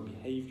personal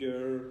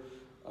behavior,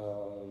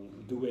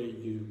 the way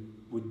you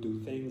would do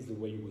things, the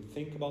way you would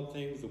think about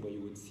things, the way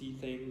you would see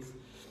things.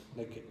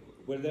 Like,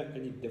 were there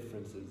any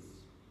differences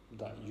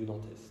that you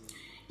noticed?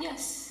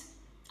 Yes,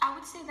 I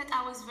would say that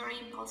I was very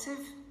impulsive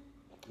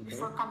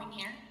before coming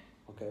here.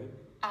 Okay.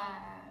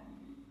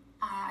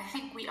 I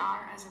think we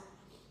are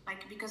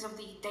because of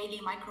the daily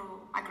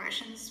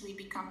microaggressions, we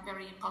become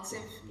very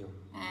impulsive,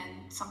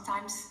 and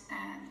sometimes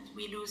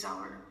we lose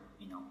our,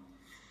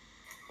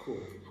 Cool.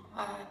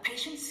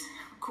 Patience.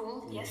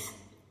 Cool. Yes.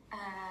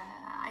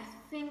 I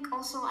think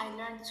also I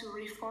learned to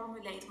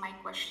reformulate my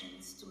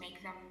questions to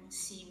make them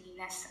seem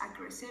less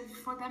aggressive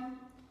for them.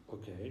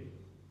 Okay.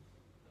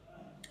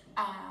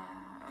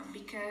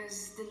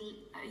 Because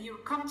you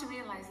come to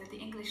realize that the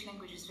English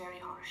language is very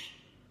harsh,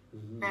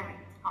 very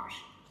harsh,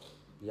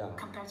 Yeah.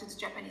 compared to the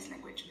Japanese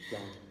language. Yeah.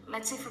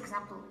 Let's say, for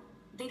example,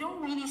 they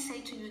don't really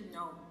say to you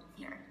no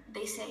here.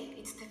 They say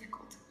it's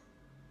difficult.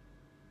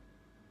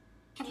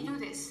 Can you do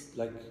this?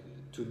 Like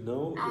to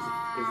know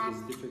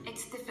is difficult.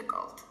 It's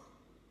difficult.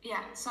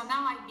 Yeah. So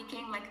now I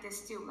became like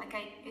this too. Like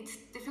it's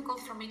difficult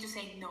for me to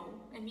say no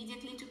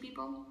immediately to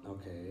people.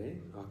 Okay.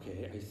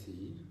 Okay. I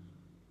see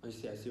what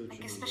like you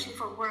mean. Especially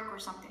for work or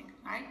something,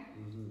 right?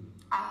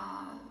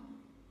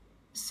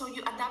 So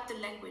you adapt the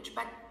language,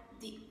 but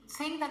the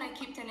thing that I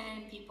keep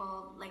telling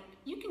people, like,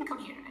 you can come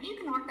here and you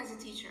can work as a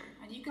teacher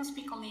and you can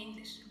speak only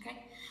English,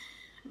 okay?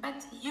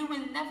 But you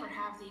will never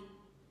have the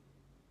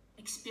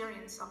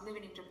experience of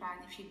living in Japan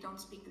if you don't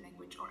speak the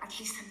language, or at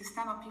least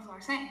understand what people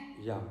are saying.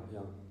 Yeah.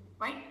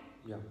 Right?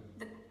 Yeah.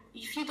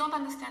 If you don't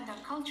understand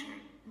their culture,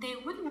 they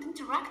wouldn't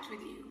interact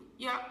with you.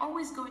 You're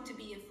always going to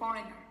be a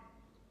foreigner.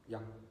 Yeah.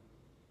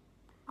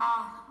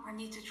 I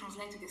need to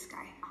translate to this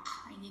guy.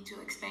 I need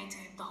to explain to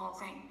him the whole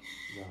thing.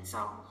 Yeah.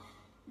 So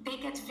they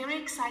get very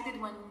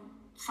excited when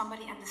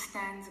somebody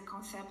understands a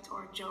concept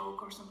or a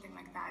joke or something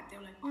like that.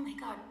 They're like, oh my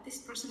God, this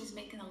person is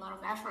making a lot of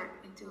effort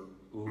into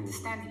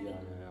understanding me.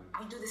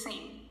 I'll do the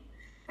same.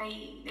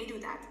 They do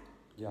that.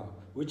 Yeah,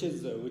 which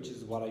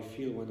is what I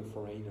feel when a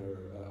foreigner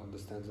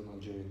understands an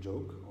Algerian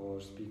joke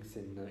or speaks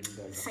in their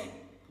same.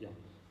 Yeah,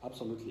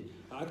 absolutely.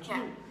 I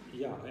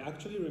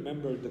actually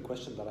remember the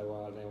question that I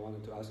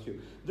wanted to ask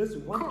you. There's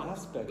one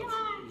aspect.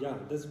 Yeah,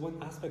 there's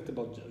one aspect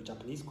about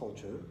Japanese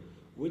culture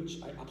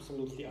which I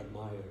absolutely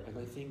admire, and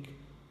I think,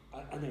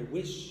 and I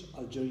wish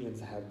Algerians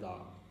had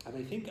that. And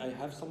I think I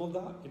have some of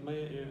that in my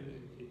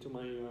into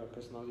my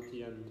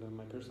personality and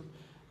my person,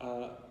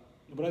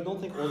 but I don't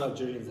think all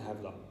Algerians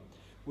have that.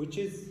 Which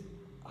is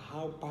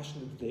how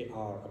passionate they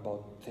are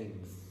about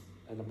things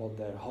and about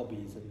their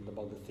hobbies and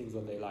about the things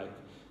that they like.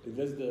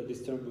 There's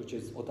this term which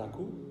is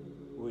otaku,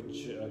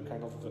 which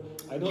kind of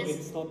I know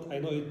it's not. I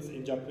know it's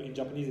in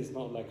Japanese it's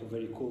not like a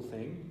very cool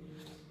thing,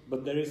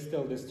 but there is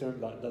still this term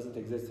that doesn't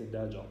exist in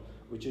their job,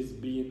 which is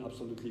being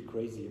absolutely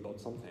crazy about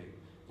something.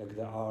 Like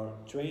there are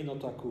train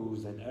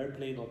otakus and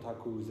airplane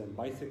otakus and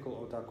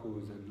bicycle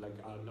otakus and like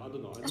I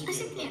don't know. It's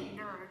basically a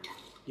nerd.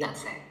 Yeah.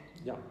 That's it.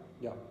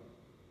 Yeah.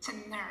 It's a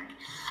nerd.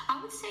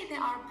 I would say they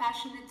are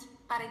passionate,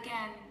 but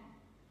again,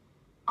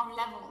 on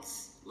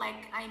levels.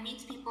 Like I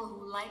meet people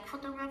who like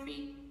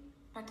photography,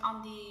 but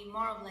on the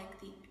more of like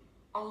the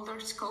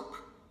older scope,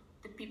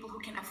 the people who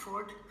can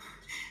afford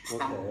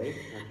stuff. Okay.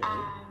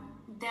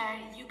 There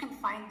you can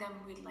find them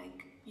with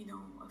like,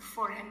 a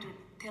 400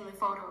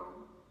 telephoto,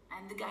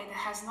 and the guy that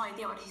has no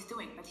idea what he's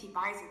doing, but he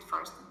buys it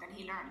first and then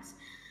he learns.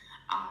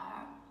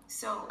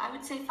 So I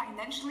would say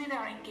financially they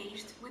are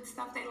engaged with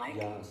stuff they like.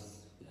 Yes.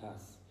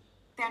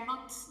 They're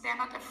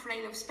not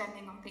afraid of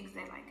spending on things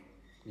they like.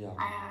 Yeah.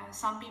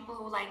 Some people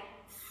who like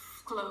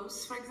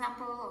clothes, for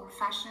example, or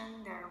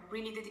fashion, they're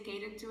really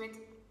dedicated to it.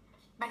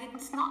 But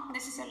it's not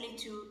necessarily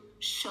to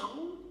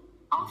show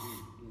off,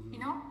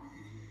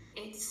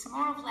 It's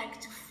more of like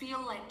to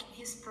feel like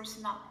his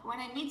personality. When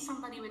I meet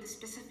somebody with a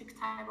specific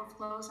type of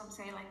clothes, I'm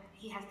saying like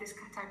he has this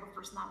type of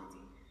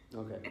personality,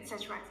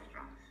 etc.,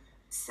 etc.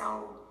 So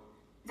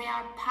they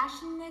are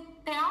passionate.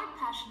 They are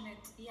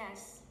passionate,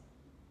 yes,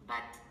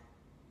 but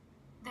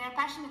they are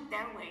passionate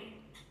their way.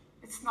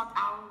 It's not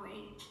our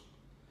way.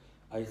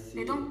 I see.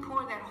 They don't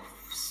pour their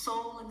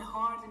soul and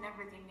heart and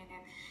everything in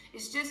it.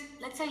 It's just,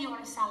 let's say you are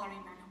a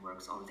salaryman who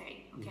works all day.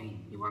 Okay,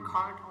 you work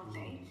hard all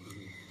day.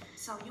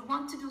 So you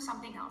want to do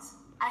something else.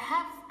 I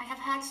have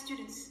had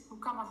students who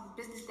come on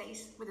business days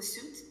with a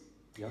suit,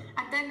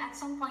 and then at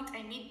some point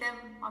I meet them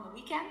on the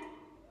weekend,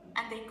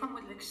 and they come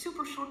with like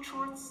super short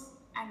shorts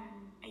and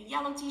a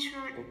yellow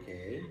T-shirt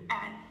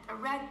and a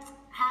red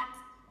hat,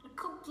 a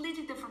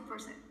completely different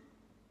person.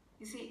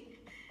 You see,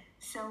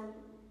 so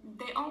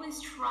they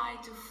always try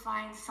to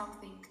find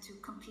something to the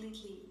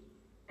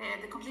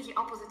completely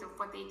opposite of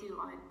what they do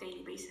on a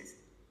daily basis.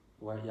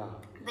 Well, yeah.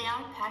 They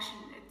are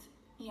passionate,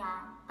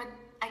 but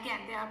again,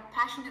 they are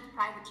passionate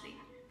privately.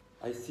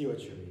 I see what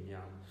you mean,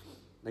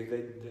 Like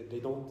they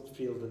don't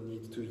feel the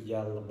need to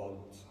yell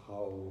about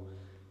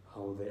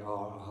how they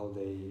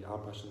are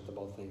passionate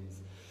about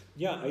things.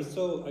 Yeah, I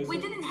saw. We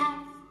didn't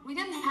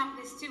have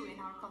this too in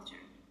our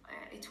culture.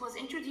 It was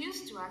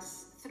introduced to us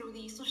through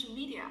the social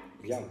media.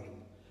 Basically,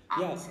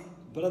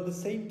 but at the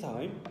same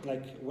time,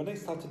 like when I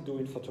started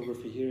doing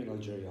photography here in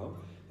Algeria,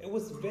 it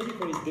was very,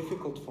 very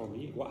difficult for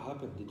me. What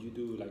happened? Did you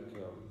do like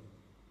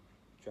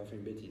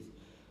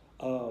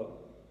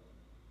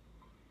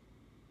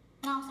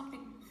No,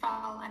 something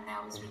fell and now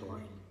it's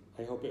recording.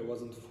 I hope it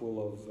wasn't full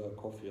of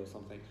coffee or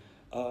something.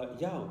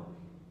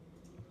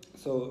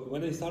 So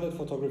when I started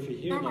photography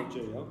here in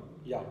Algeria,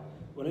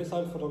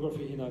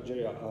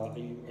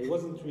 I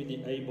wasn't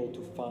really able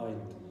to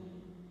find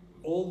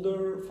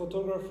older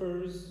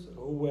photographers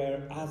who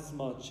were as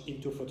much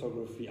into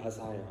photography as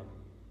I am,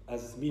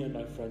 as me and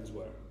my friends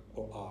were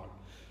or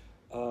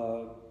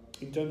are.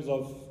 In terms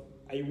of,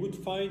 I would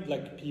find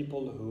like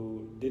people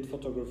who did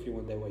photography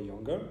when they were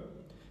younger,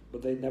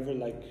 but they never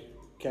like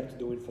kept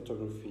doing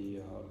photography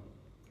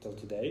till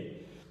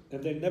today,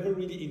 and they never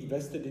really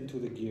invested into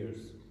the gears.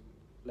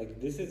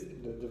 Like this is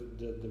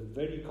the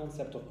very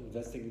concept of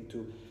investing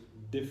into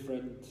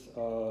different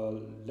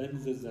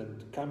lenses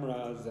and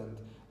cameras and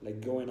like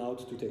going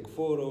out to take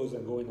photos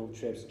and going on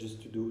trips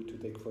just to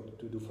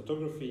do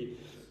photography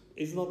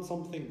is not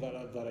something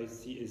that I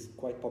see is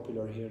quite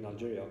popular here in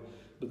Algeria.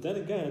 But then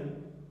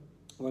again,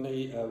 when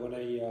I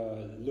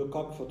look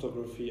up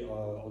photography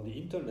on the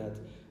internet,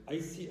 I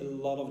see a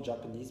lot of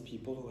Japanese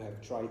people who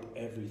have tried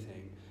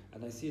everything,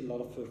 and I see a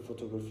lot of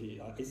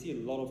photography. I see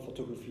a lot of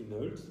photography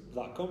nerds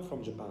that come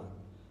from Japan.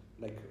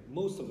 Like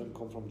most of them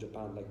come from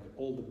Japan, like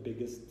all the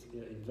biggest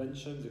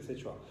inventions,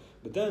 etc.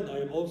 But then I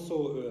am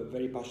also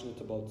very passionate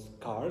about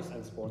cars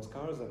and sports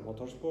cars and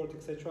motorsport,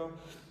 etc.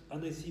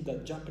 And I see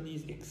that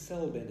Japanese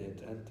excelled in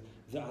it, and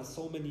there are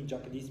so many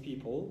Japanese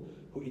people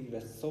who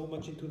invest so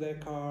much into their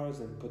cars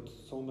and put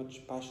so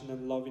much passion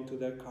and love into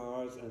their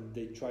cars, and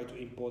they try to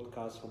import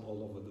cars from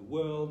all over the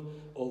world,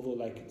 although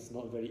like it's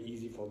not very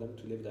easy for them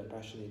to live their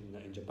passion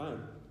in Japan,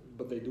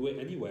 but they do it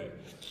anyway.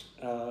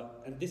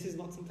 And this is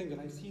not something that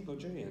I see in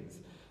Algerians.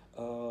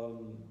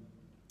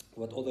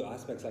 What other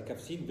aspects, like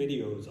I've seen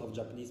videos of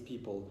Japanese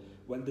people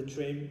when the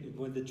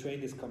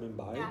train is coming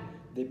by,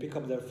 they pick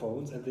up their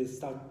phones and they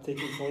start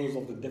taking photos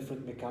of the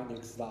different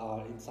mechanics that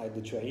are inside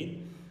the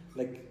train.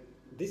 Like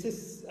this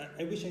is,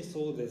 I wish I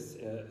saw this.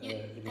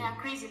 They are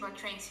crazy about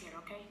trains here,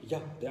 okay? Yeah,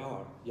 they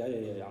are.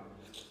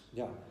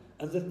 Yeah.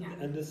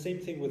 And the same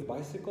thing with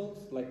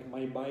bicycles. Like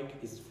my bike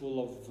is full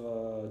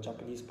of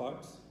Japanese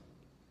parts,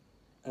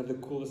 and the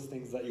coolest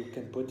things that you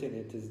can put in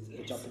it is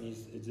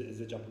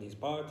a Japanese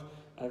part.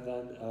 And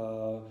then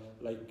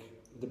like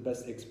the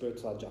best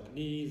experts are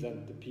Japanese,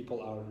 and the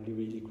people are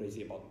really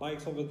crazy about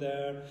bikes over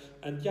there.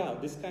 And yeah,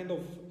 this kind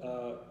of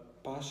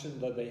passion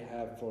that they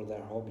have for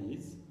their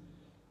hobbies,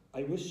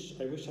 I wish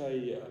I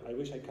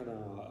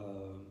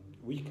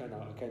we kind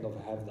of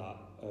have that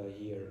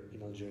here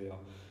in Algeria.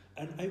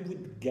 And I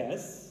would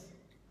guess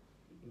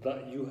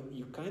that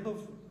you kind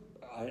of,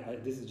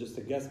 this is just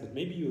a guess, but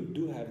maybe you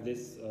do have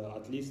this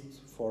at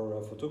least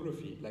for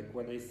photography. Like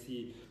when I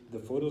see the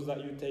photos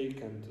that you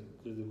take and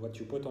what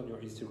you put on your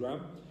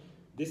Instagram,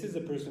 this is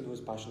a person who's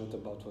passionate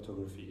about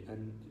photography,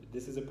 and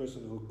this is a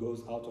person who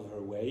goes out of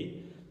her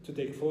way to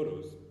take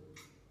photos,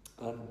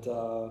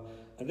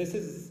 and this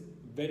is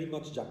very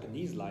much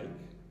Japanese-like,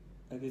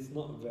 and it's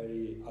not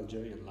very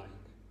Algerian-like,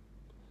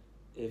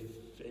 if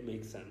it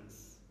makes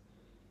sense.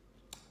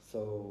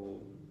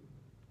 So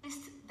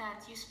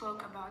that you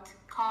spoke about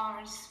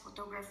cars,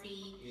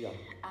 photography. Yeah.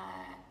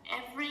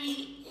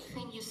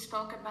 Everything you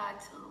spoke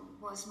about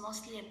was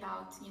mostly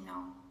about,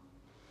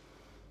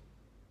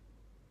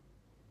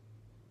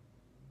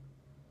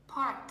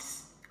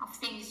 parts of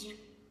things you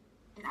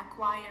can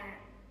acquire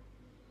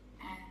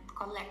and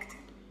collect.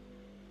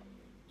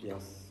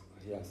 Yes.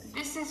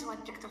 This is what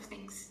object of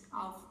things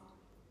of.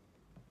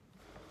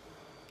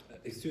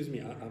 Excuse me,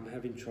 I'm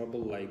having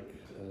trouble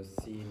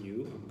seeing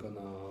you. I'm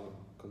gonna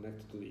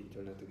connect to the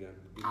internet again.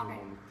 Give me a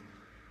moment.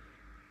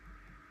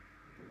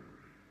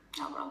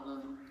 No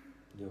problem.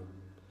 Yeah.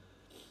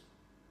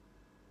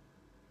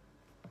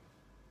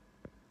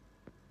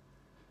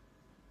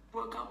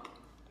 Woke up.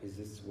 Is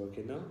this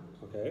working now?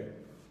 Okay.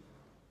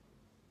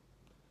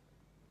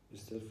 You're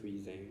still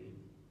freezing.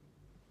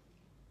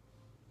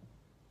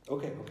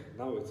 Okay,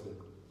 now it's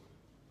good.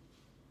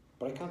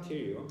 But I can't hear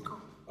you.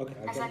 Cool. Okay,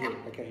 I can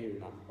hear you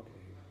now. Okay,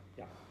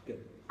 yeah,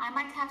 good. I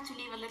might have to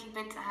leave a little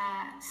bit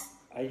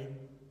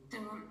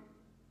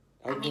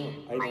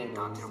my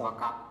daughter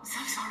woke up, so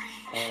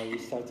sorry. We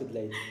started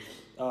late.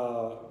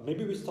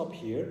 Maybe we stop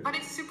here. But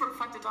it's super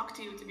fun to talk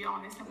to you, to be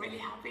honest. I'm really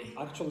happy.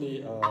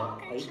 Actually,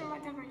 okay, sure,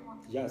 whatever you want.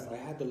 Yes, I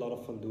had a lot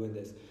of fun doing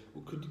this.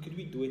 Could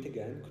we do it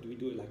again? Could we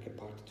do it like a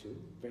part 2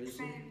 very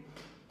soon?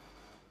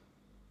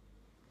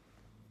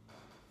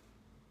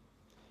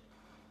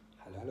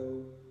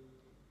 Hello.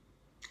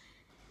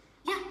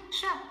 Yeah,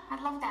 sure.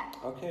 I'd love that.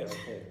 Okay.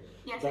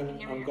 Yes, then I can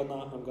hear I'm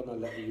gonna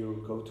let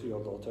you go to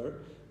your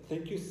daughter.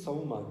 Thank you so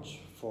much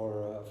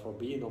for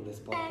being on this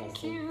podcast.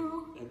 Thank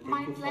you. And thank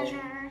My you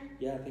pleasure.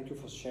 Thank you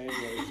for sharing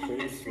your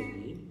experience with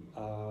me.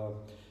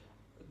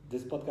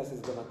 This podcast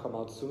is gonna come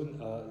out soon.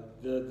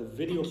 The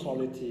video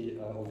quality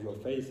of your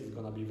face is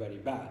gonna be very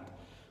bad,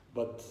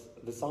 but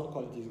the sound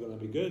quality is gonna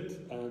be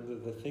good,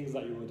 and the things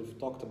that you would have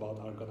talked about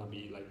are gonna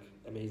be like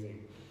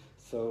amazing.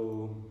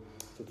 So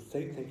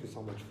thank you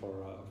so much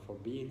for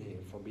being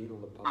here, for being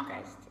on the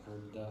podcast.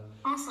 Okay. And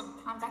awesome.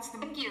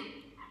 Thank you.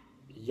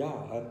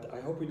 Yeah, and I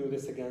hope we do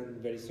this again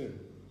very soon.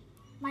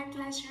 My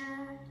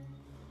pleasure.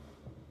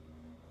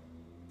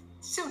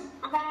 Soon.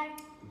 Bye-bye.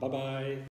 Bye-bye.